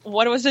 okay,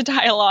 what was the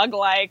dialogue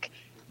like?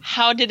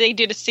 How did they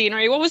do the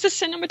scenery? What was the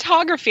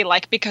cinematography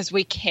like? Because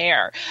we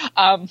care.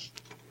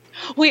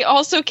 We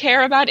also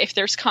care about if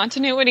there's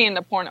continuity in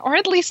the porn, or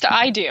at least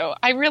I do.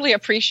 I really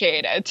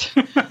appreciate it.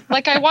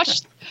 Like I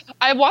watched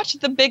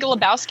The Big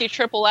Lebowski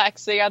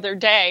XXX the other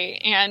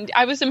day, and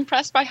I was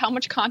impressed by how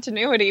much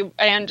continuity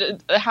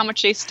and how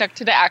much they stuck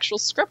to the actual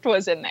script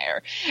was in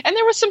there. And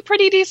there was some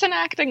pretty decent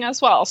acting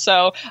as well.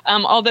 So,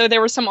 although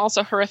there were some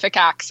also horrific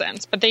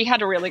accents, but they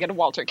had a really good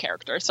Walter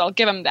character, so I'll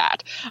give them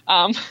that.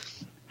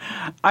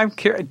 I'm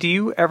curious, do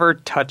you ever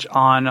touch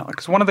on,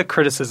 because one of the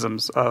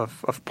criticisms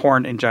of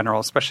porn in general,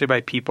 especially by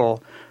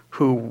people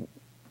whose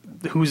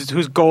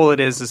goal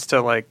it is to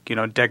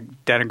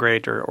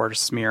denigrate or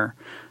smear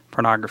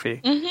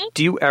pornography. Mm-hmm.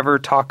 Do you ever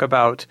talk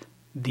about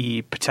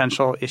the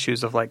potential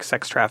issues of like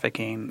sex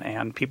trafficking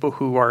and people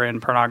who are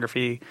in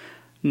pornography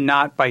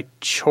not by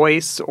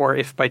choice, or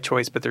if by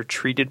choice, but they're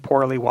treated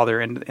poorly while they're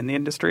in the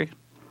industry?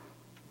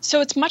 So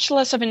it's much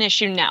less of an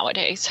issue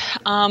nowadays.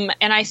 And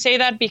I say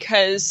that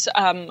because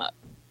I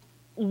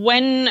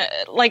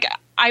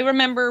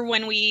remember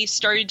when we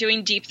started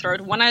doing Deep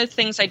Throat, one of the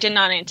things I did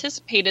not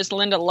anticipate is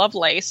Linda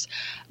Lovelace.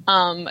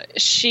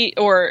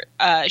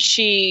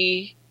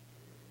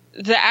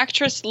 The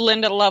actress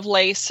Linda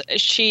Lovelace,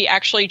 she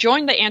actually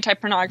joined the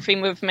anti-pornography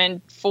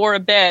movement for a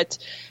bit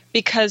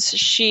because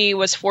she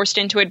was forced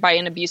into it by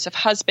an abusive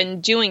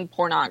husband doing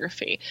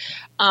pornography.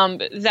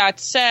 That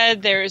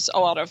said, there's a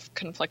lot of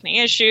conflicting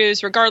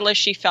issues. Regardless,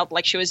 she felt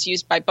like she was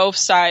used by both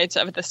sides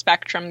of the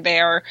spectrum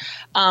there.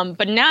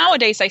 But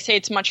nowadays, I say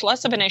it's much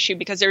less of an issue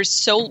because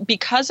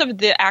because of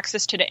the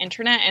access to the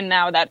internet, and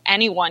now that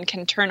anyone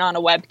can turn on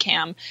a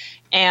webcam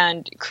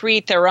and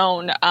create their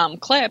own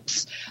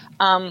clips.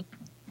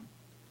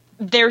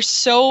 There's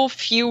so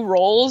few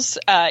roles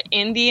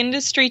in the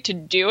industry to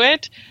do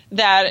it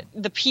that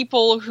the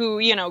people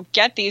who,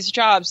 get these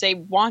jobs, they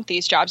want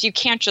these jobs. You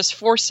can't just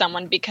force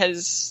someone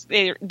because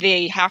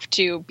they have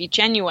to be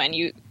genuine.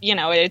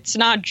 It's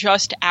not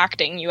just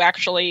acting. You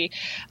actually,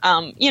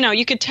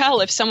 you could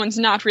tell if someone's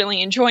not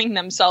really enjoying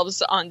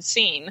themselves on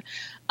scene.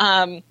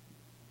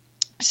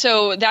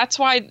 So that's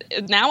why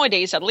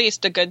nowadays, at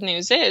least, the good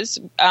news is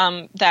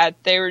that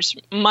there's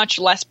much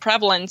less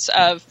prevalence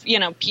of,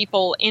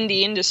 people in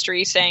the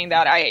industry saying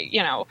that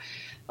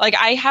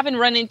I haven't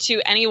run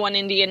into anyone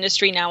in the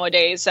industry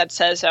nowadays that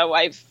says, oh,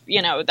 I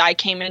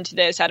came into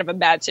this out of a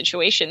bad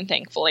situation,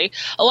 thankfully.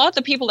 A lot of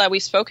the people that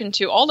we've spoken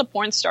to, all the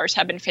porn stars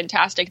have been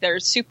fantastic. They're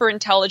super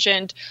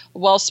intelligent,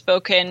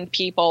 well-spoken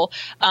people.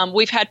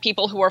 We've had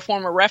people who are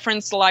former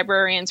reference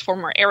librarians,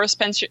 former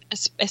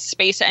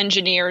aerospace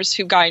engineers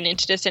who got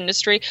into this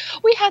industry.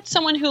 We had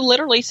someone who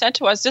literally said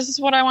to us, this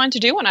is what I wanted to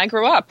do when I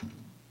grew up.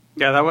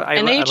 Yeah,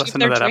 I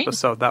listened to that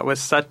episode.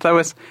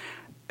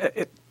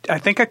 I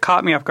think it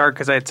caught me off guard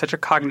because I had such a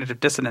cognitive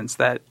dissonance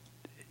that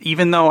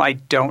even though I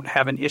don't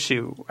have an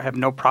issue, I have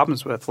no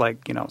problems with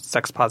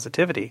sex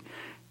positivity,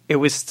 it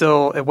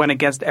went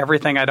against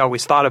everything I'd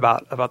always thought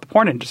about the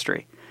porn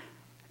industry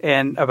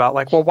and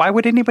about why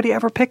would anybody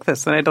ever pick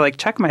this? And I had to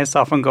check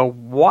myself and go,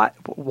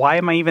 why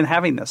am I even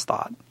having this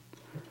thought?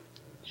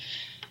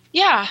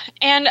 Yeah.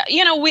 And,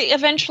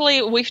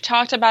 we've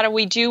talked about it.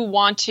 We do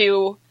want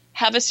to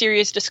have a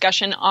serious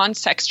discussion on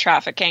sex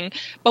trafficking,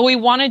 but we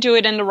want to do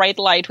it in the right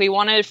light. We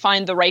want to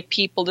find the right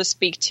people to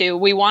speak to.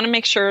 We want to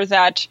make sure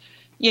that,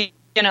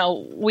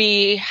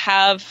 we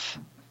have,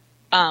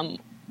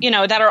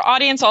 that our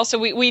audience also,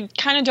 we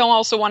kind of don't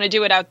also want to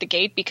do it out the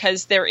gate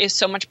because there is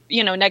so much,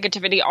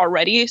 negativity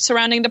already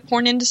surrounding the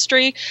porn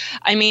industry.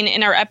 I mean,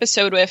 in our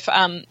episode with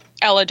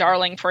Ella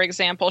Darling, for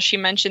example, she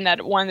mentioned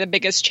that one of the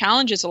biggest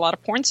challenges a lot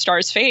of porn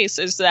stars face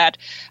is that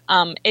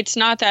it's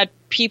not that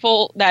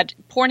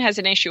porn has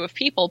an issue with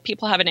people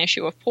have an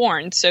issue with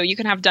porn. So you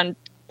can have done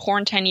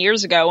porn 10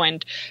 years ago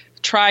and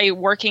try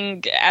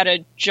working at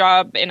a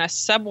job in a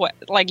subway.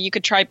 You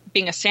could try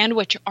being a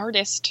sandwich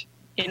artist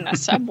in a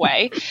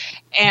subway.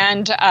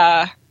 And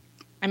I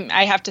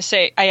have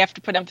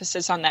to put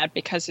emphasis on that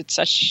because it's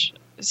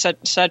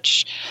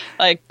such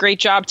a great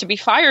job to be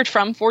fired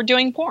from for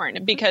doing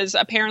porn, because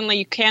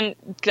apparently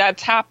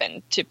that's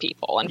happened to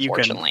people,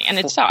 unfortunately, and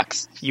it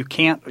sucks. You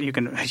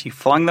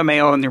flung the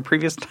mail in your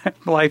previous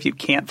life, you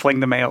can't fling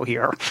the mail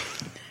here.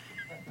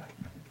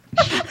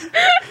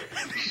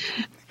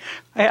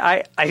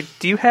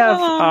 Do you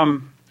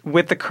have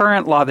with the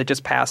current law that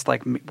just passed,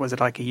 was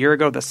it a year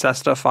ago, the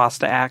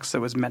SESTA-FOSTA Acts that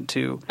was meant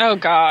to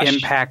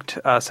impact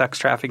sex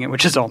trafficking,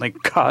 which has only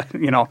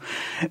it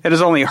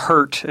has only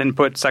hurt and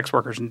put sex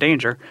workers in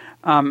danger.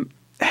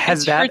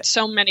 Has that hurt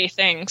so many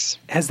things?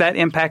 Has that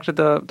impacted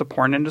the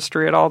porn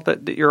industry at all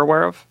that you're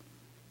aware of?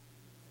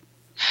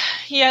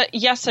 Yeah,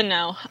 yes and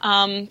no.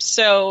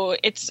 So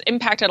it's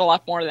impacted a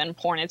lot more than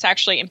porn. It's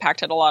actually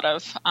impacted a lot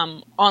of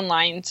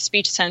online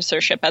speech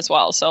censorship as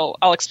well. So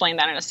I'll explain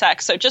that in a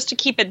sec. So just to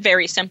keep it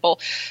very simple.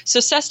 So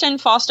SESTA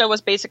and FOSTA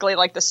was basically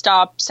the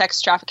Stop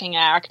Sex Trafficking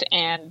Act,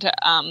 and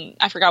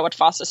I forgot what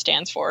FOSTA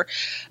stands for.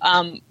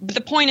 But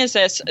the point is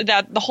this,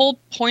 that the whole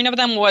point of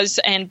them was,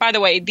 and by the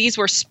way, these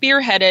were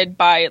spearheaded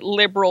by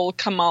liberal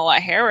Kamala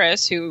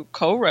Harris, who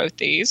co-wrote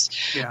these.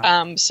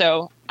 Yeah.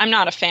 So I'm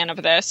not a fan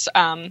of this.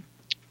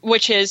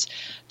 Which is,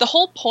 the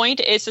whole point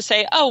is to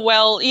say, oh,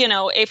 well,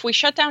 if we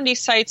shut down these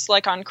sites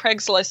like on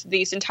Craigslist,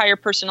 these entire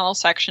personnel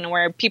section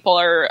where people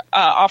are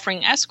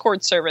offering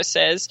escort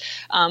services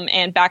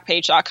and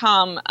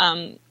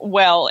Backpage.com,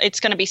 well, it's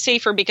going to be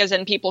safer because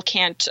then people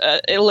can't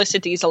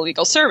elicit these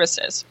illegal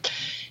services.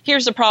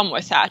 Here's the problem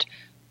with that.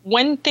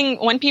 When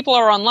people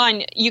are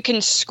online, you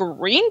can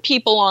screen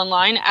people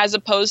online as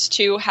opposed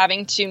to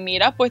having to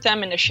meet up with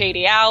them in a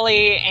shady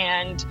alley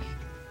and...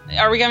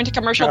 Are we going to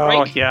commercial break?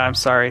 Oh, yeah, I'm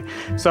sorry.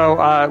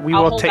 So we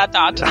will take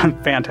that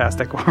thought.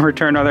 Fantastic. We'll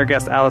return with our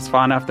guest, Alice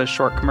Vaughn, after this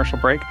short commercial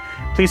break.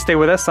 Please stay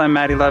with us. I'm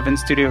Maddie Love in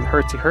studio with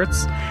Hertzy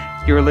Hertz.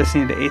 You're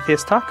listening to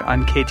Atheist Talk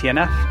on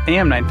KTNF,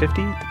 AM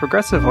 950, the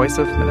progressive voice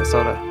of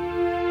Minnesota.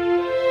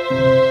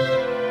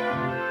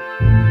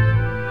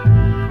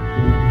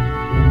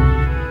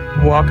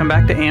 Welcome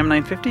back to AM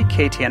 950,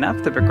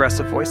 KTNF, the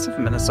progressive voice of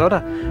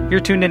Minnesota. You're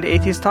tuned into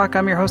Atheist Talk.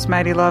 I'm your host,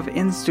 Maddie Love,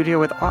 in studio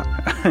with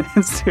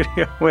Hertzy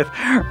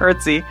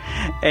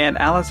and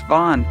Alice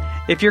Vaughn.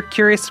 If you're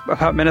curious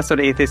about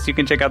Minnesota Atheists, you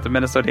can check out the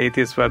Minnesota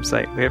Atheist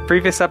website. We have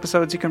previous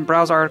episodes. You can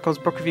browse articles,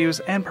 book reviews,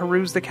 and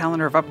peruse the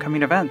calendar of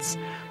upcoming events.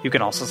 You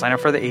can also sign up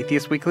for the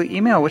Atheist Weekly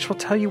email, which will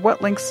tell you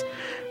what links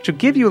to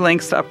give you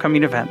links to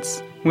upcoming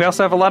events. We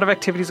also have a lot of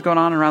activities going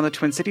on around the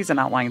Twin Cities and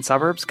outlying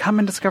suburbs. Come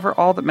and discover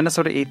all that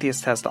Minnesota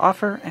Atheist has to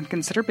offer and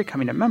consider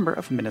becoming a member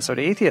of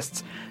Minnesota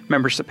Atheists.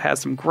 Membership has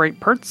some great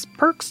perks.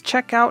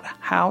 Check out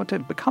how to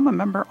become a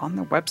member on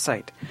the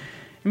website.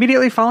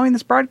 Immediately following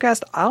this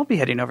broadcast, I'll be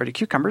heading over to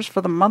Cucumbers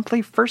for the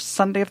monthly first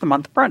Sunday of the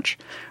month brunch,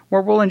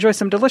 where we'll enjoy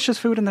some delicious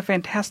food in the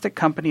fantastic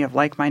company of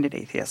like-minded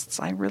atheists.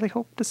 I really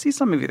hope to see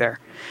some of you there.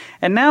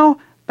 And now,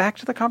 back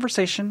to the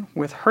conversation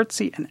with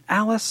Hertzie and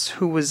Alice,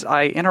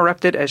 I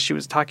interrupted as she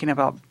was talking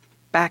about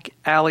back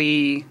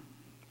alley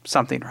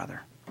something or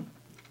other.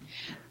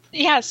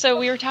 Yeah, so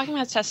we were talking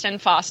about SESTA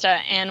and FOSTA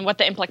and what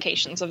the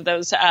implications of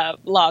those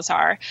laws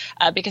are,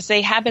 because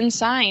they have been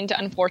signed,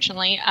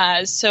 unfortunately.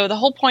 So the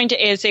whole point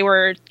is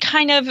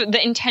the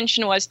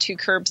intention was to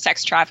curb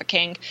sex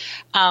trafficking.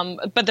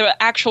 But the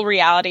actual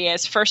reality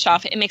is, first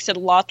off, it makes it a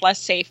lot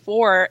less safe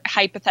for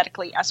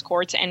hypothetically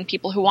escorts and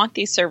people who want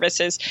these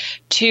services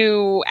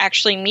to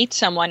actually meet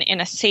someone in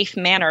a safe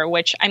manner,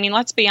 which, I mean,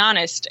 let's be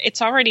honest,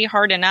 it's already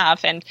hard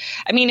enough. And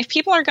I mean, if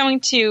people are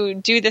going to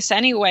do this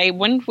anyway,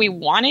 wouldn't we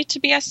want it to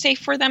be as safe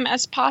for them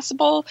as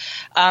possible?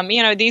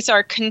 These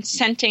are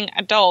consenting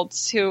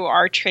adults who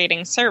are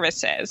trading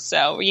services.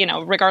 So,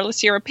 regardless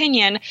of your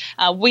opinion,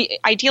 we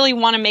ideally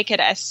want to make it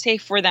as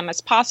safe for them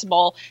as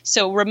possible.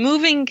 So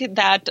removing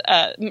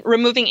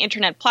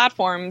internet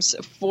platforms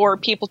for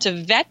people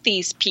to vet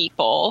these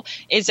people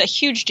is a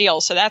huge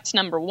deal. So that's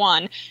number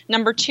one.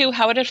 Number two,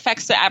 how it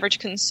affects the average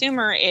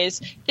consumer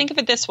is, think of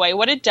it this way.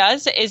 What it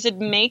does is it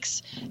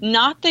makes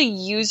not the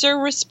user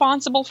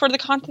responsible for the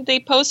content they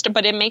post,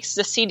 but it makes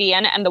the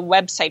CDN and the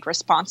website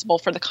responsible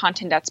for the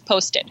content that's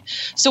posted.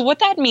 So what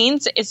that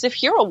means is,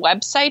 if you're a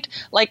website,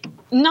 like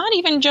not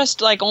even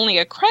just like only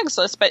a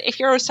Craigslist, but if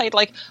you're a site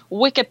like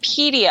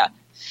Wikipedia,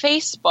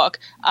 Facebook,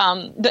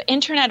 the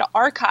Internet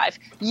Archive,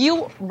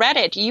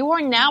 Reddit, you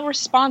are now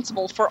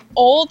responsible for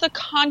all the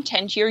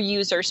content your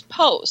users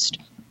post.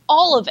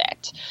 All of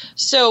it.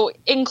 So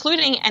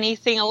including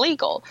anything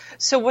illegal.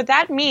 So what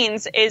that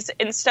means is,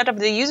 instead of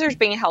the users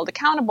being held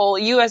accountable,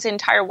 you as an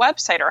entire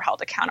website are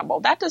held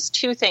accountable. That does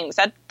two things.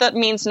 That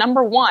means,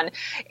 number one,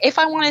 if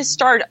I want to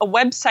start a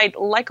website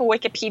like a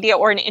Wikipedia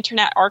or an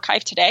Internet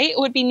Archive today, it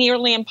would be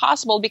nearly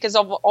impossible because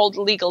of all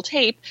the legal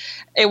tape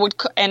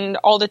and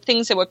all the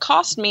things it would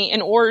cost me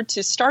in order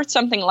to start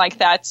something like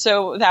that.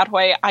 So that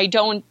way I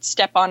don't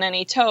step on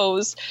any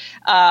toes,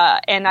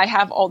 and I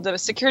have all the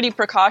security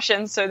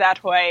precautions, so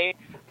that way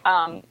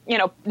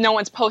no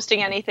one's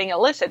posting anything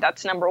illicit.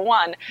 That's number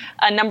one.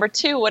 Number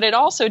two, what it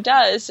also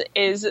does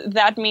is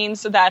that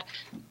means that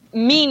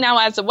me now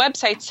as a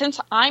website, since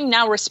I'm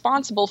now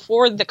responsible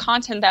for the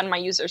content that my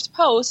users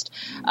post,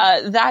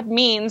 that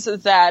means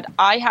that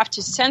I have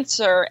to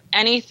censor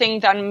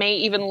anything that may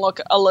even look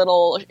a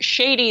little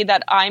shady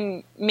that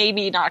I'm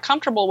maybe not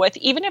comfortable with,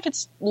 even if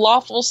it's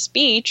lawful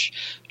speech,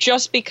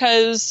 just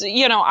because,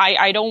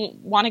 I don't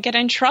want to get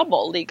in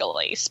trouble,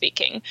 legally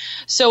speaking.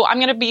 So I'm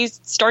going to be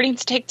starting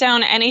to take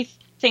down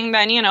anything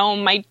that,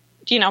 might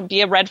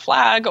be a red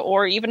flag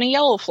or even a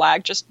yellow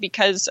flag, just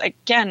because,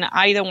 again,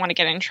 I don't want to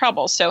get in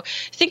trouble. So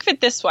think of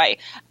it this way.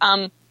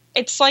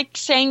 It's like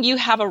saying you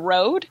have a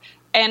road,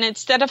 and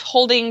instead of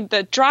holding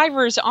the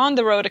drivers on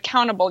the road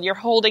accountable, you're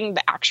holding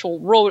the actual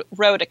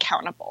road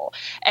accountable.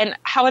 And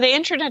how the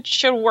internet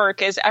should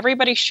work is,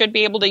 everybody should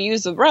be able to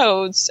use the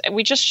roads, and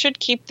we just should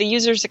keep the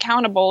users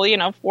accountable,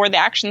 for the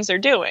actions they're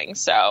doing.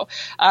 So,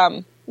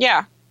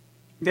 yeah.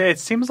 Yeah, it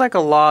seems like a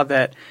law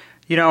that,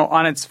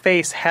 on its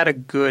face had a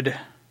good...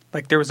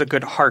 Like, there was a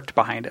good heart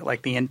behind it.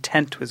 Like, the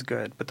intent was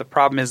good. But the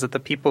problem is that the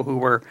people who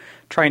were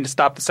trying to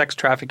stop the sex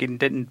trafficking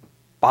didn't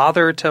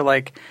bother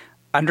to,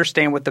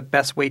 understand what the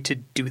best way to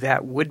do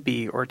that would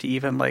be, or to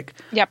even,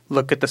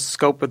 look at the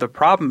scope of the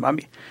problem. I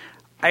mean,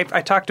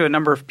 I talked to a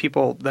number of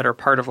people that are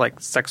part of,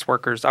 Sex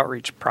Workers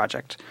Outreach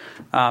Project.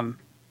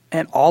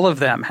 And all of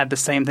them had the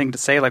same thing to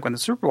say, when the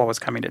Super Bowl was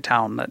coming to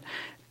town, that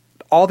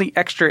all the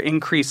extra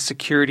increased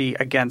security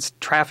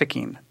against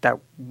trafficking that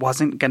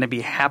wasn't going to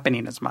be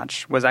happening as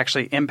much was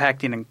actually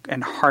impacting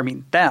and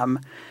harming them,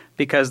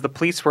 because the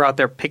police were out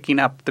there picking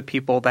up the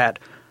people that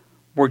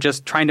were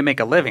just trying to make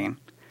a living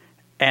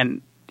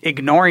and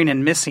ignoring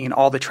and missing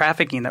all the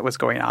trafficking that was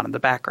going on in the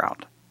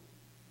background.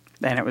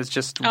 And it was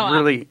just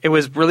it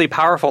was really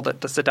powerful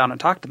to sit down and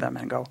talk to them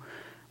and go,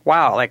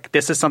 wow,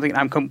 this is something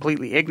I'm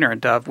completely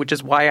ignorant of, which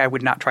is why I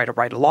would not try to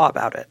write a law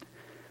about it.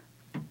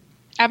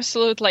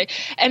 Absolutely.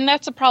 And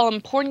that's a problem.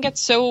 Porn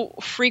gets so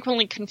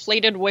frequently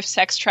conflated with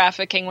sex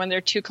trafficking when they're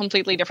two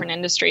completely different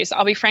industries.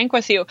 I'll be frank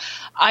with you.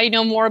 I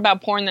know more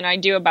about porn than I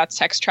do about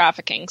sex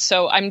trafficking.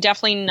 So I'm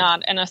definitely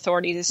not an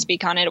authority to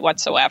speak on it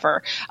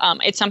whatsoever.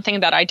 It's something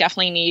that I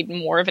definitely need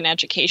more of an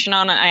education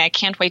on. And I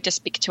can't wait to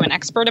speak to an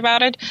expert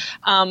about it,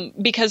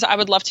 because I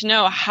would love to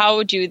know,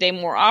 how do they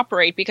more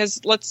operate?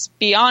 Because let's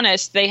be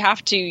honest, they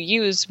have to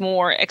use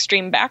more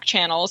extreme back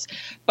channels.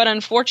 But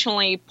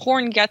unfortunately,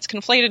 porn gets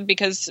conflated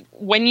because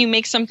when you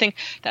make something,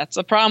 that's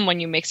a problem,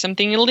 when you make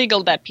something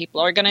illegal that people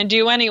are going to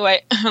do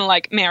anyway,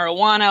 like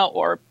marijuana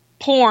or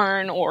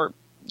porn or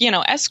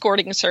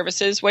escorting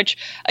services, which,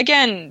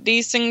 again,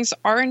 these things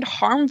aren't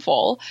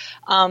harmful.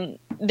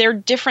 They're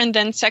different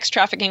than sex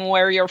trafficking,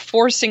 where you're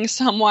forcing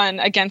someone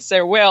against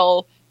their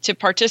will to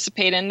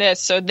participate in this.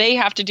 So they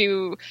have to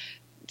do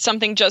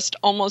something just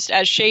almost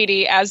as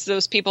shady as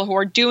those people who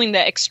are doing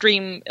the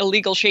extreme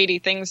illegal shady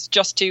things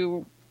just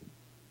to,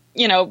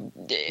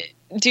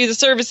 do the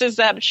services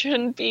that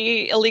shouldn't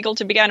be illegal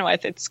to begin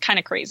with. It's kind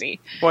of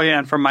crazy. Well, yeah,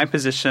 and from my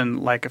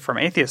position, like from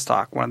Atheist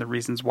Talk, one of the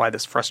reasons why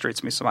this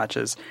frustrates me so much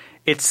is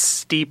it's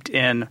steeped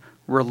in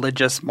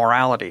religious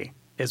morality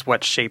is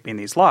what's shaping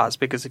these laws.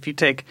 Because if you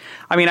take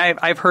 – I mean,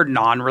 I've heard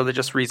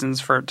non-religious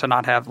reasons to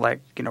not have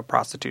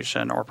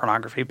prostitution or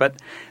pornography, but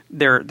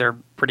they're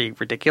pretty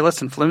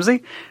ridiculous and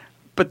flimsy.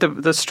 But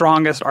the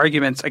strongest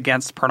arguments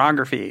against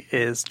pornography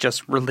is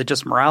just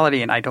religious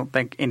morality, and I don't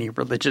think any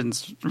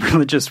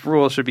religious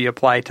rule should be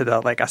applied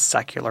to a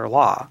secular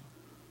law.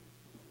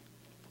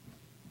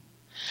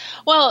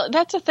 Well,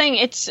 that's the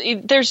thing.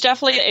 There's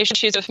definitely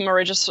issues with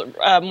religious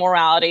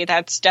morality.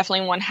 That's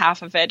definitely one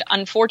half of it.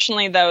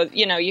 Unfortunately, though,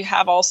 you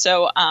have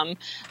also in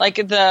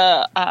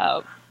the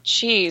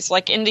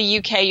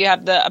UK, you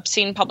have the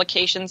Obscene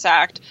Publications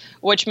Act,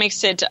 which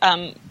makes it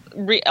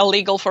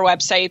illegal for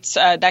websites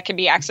that can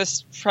be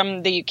accessed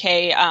from the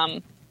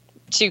UK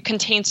to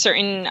contain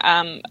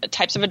certain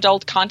types of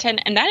adult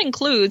content. And that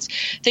includes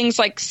things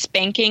like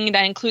spanking.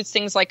 That includes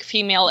things like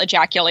female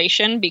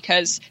ejaculation,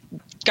 because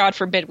God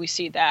forbid we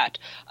see that.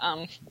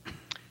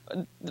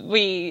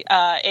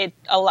 It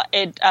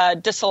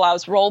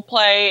disallows role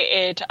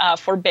play. It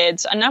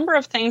forbids a number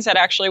of things that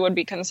actually would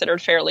be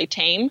considered fairly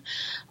tame.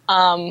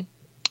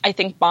 I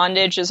think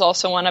bondage is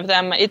also one of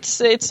them.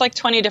 It's like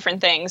 20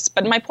 different things.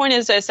 But my point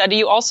is that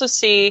you also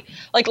see,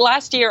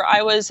 last year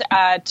I was in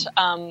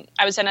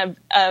a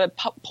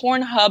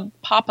Pornhub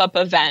pop-up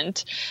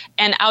event,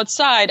 and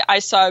outside I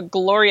saw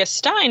Gloria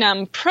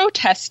Steinem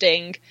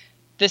protesting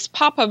this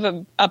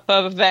pop-up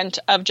event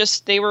of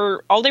just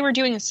all they were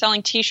doing is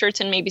selling T-shirts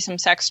and maybe some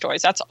sex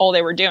toys. That's all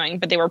they were doing.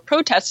 But they were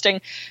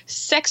protesting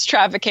sex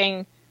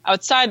trafficking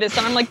outside this,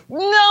 and I'm like,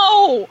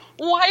 no,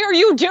 why are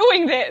you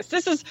doing this?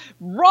 This is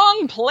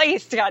wrong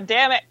place, god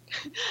damn it.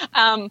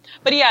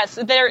 But yes,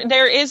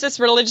 there is this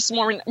religious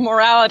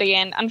morality,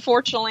 and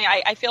unfortunately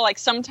I feel like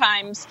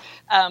sometimes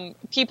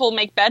people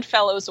make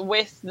bedfellows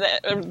with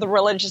the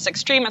religious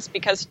extremists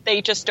because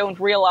they just don't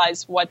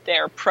realize what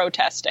they're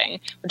protesting,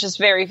 which is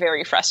very,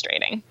 very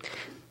frustrating.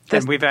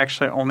 And we've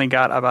actually only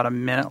got about a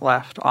minute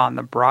left on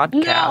the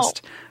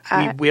broadcast.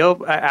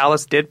 No.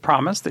 Alice did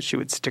promise that she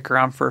would stick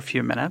around for a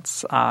few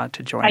minutes to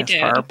join us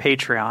for our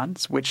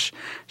Patreons, which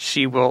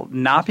she will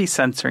not be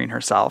censoring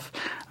herself.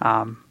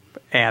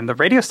 And the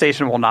radio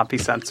station will not be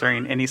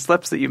censoring any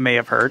slips that you may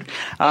have heard.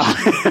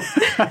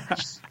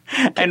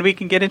 And we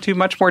can get into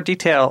much more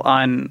detail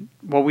on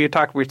we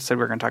said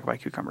we were going to talk about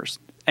cucumbers.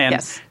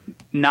 And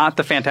not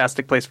the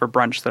fantastic place for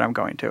brunch that I'm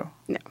going to.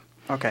 No.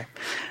 Okay.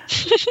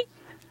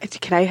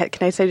 Can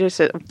I say just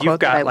a quote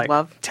that I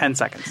love? 10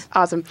 seconds.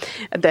 Awesome.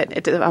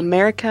 That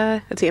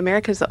America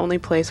is the only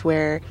place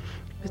where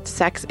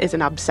sex is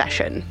an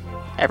obsession.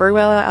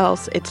 Everywhere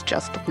else, it's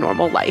just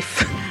normal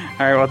life.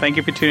 All right. Well, thank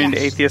you for tuning in to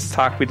Atheist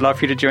Talk. We'd love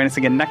for you to join us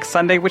again next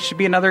Sunday, which should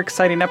be another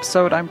exciting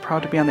episode. I'm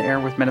proud to be on the air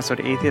with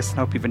Minnesota Atheists and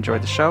hope you've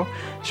enjoyed the show.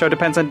 The show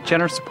depends on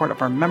generous support of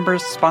our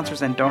members,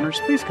 sponsors, and donors.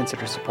 Please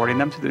consider supporting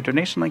them through the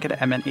donation link at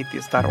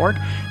mnatheist.org.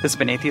 This has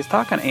been Atheist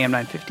Talk on AM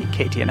 950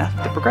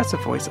 KTNF, the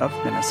progressive voice of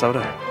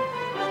Minnesota.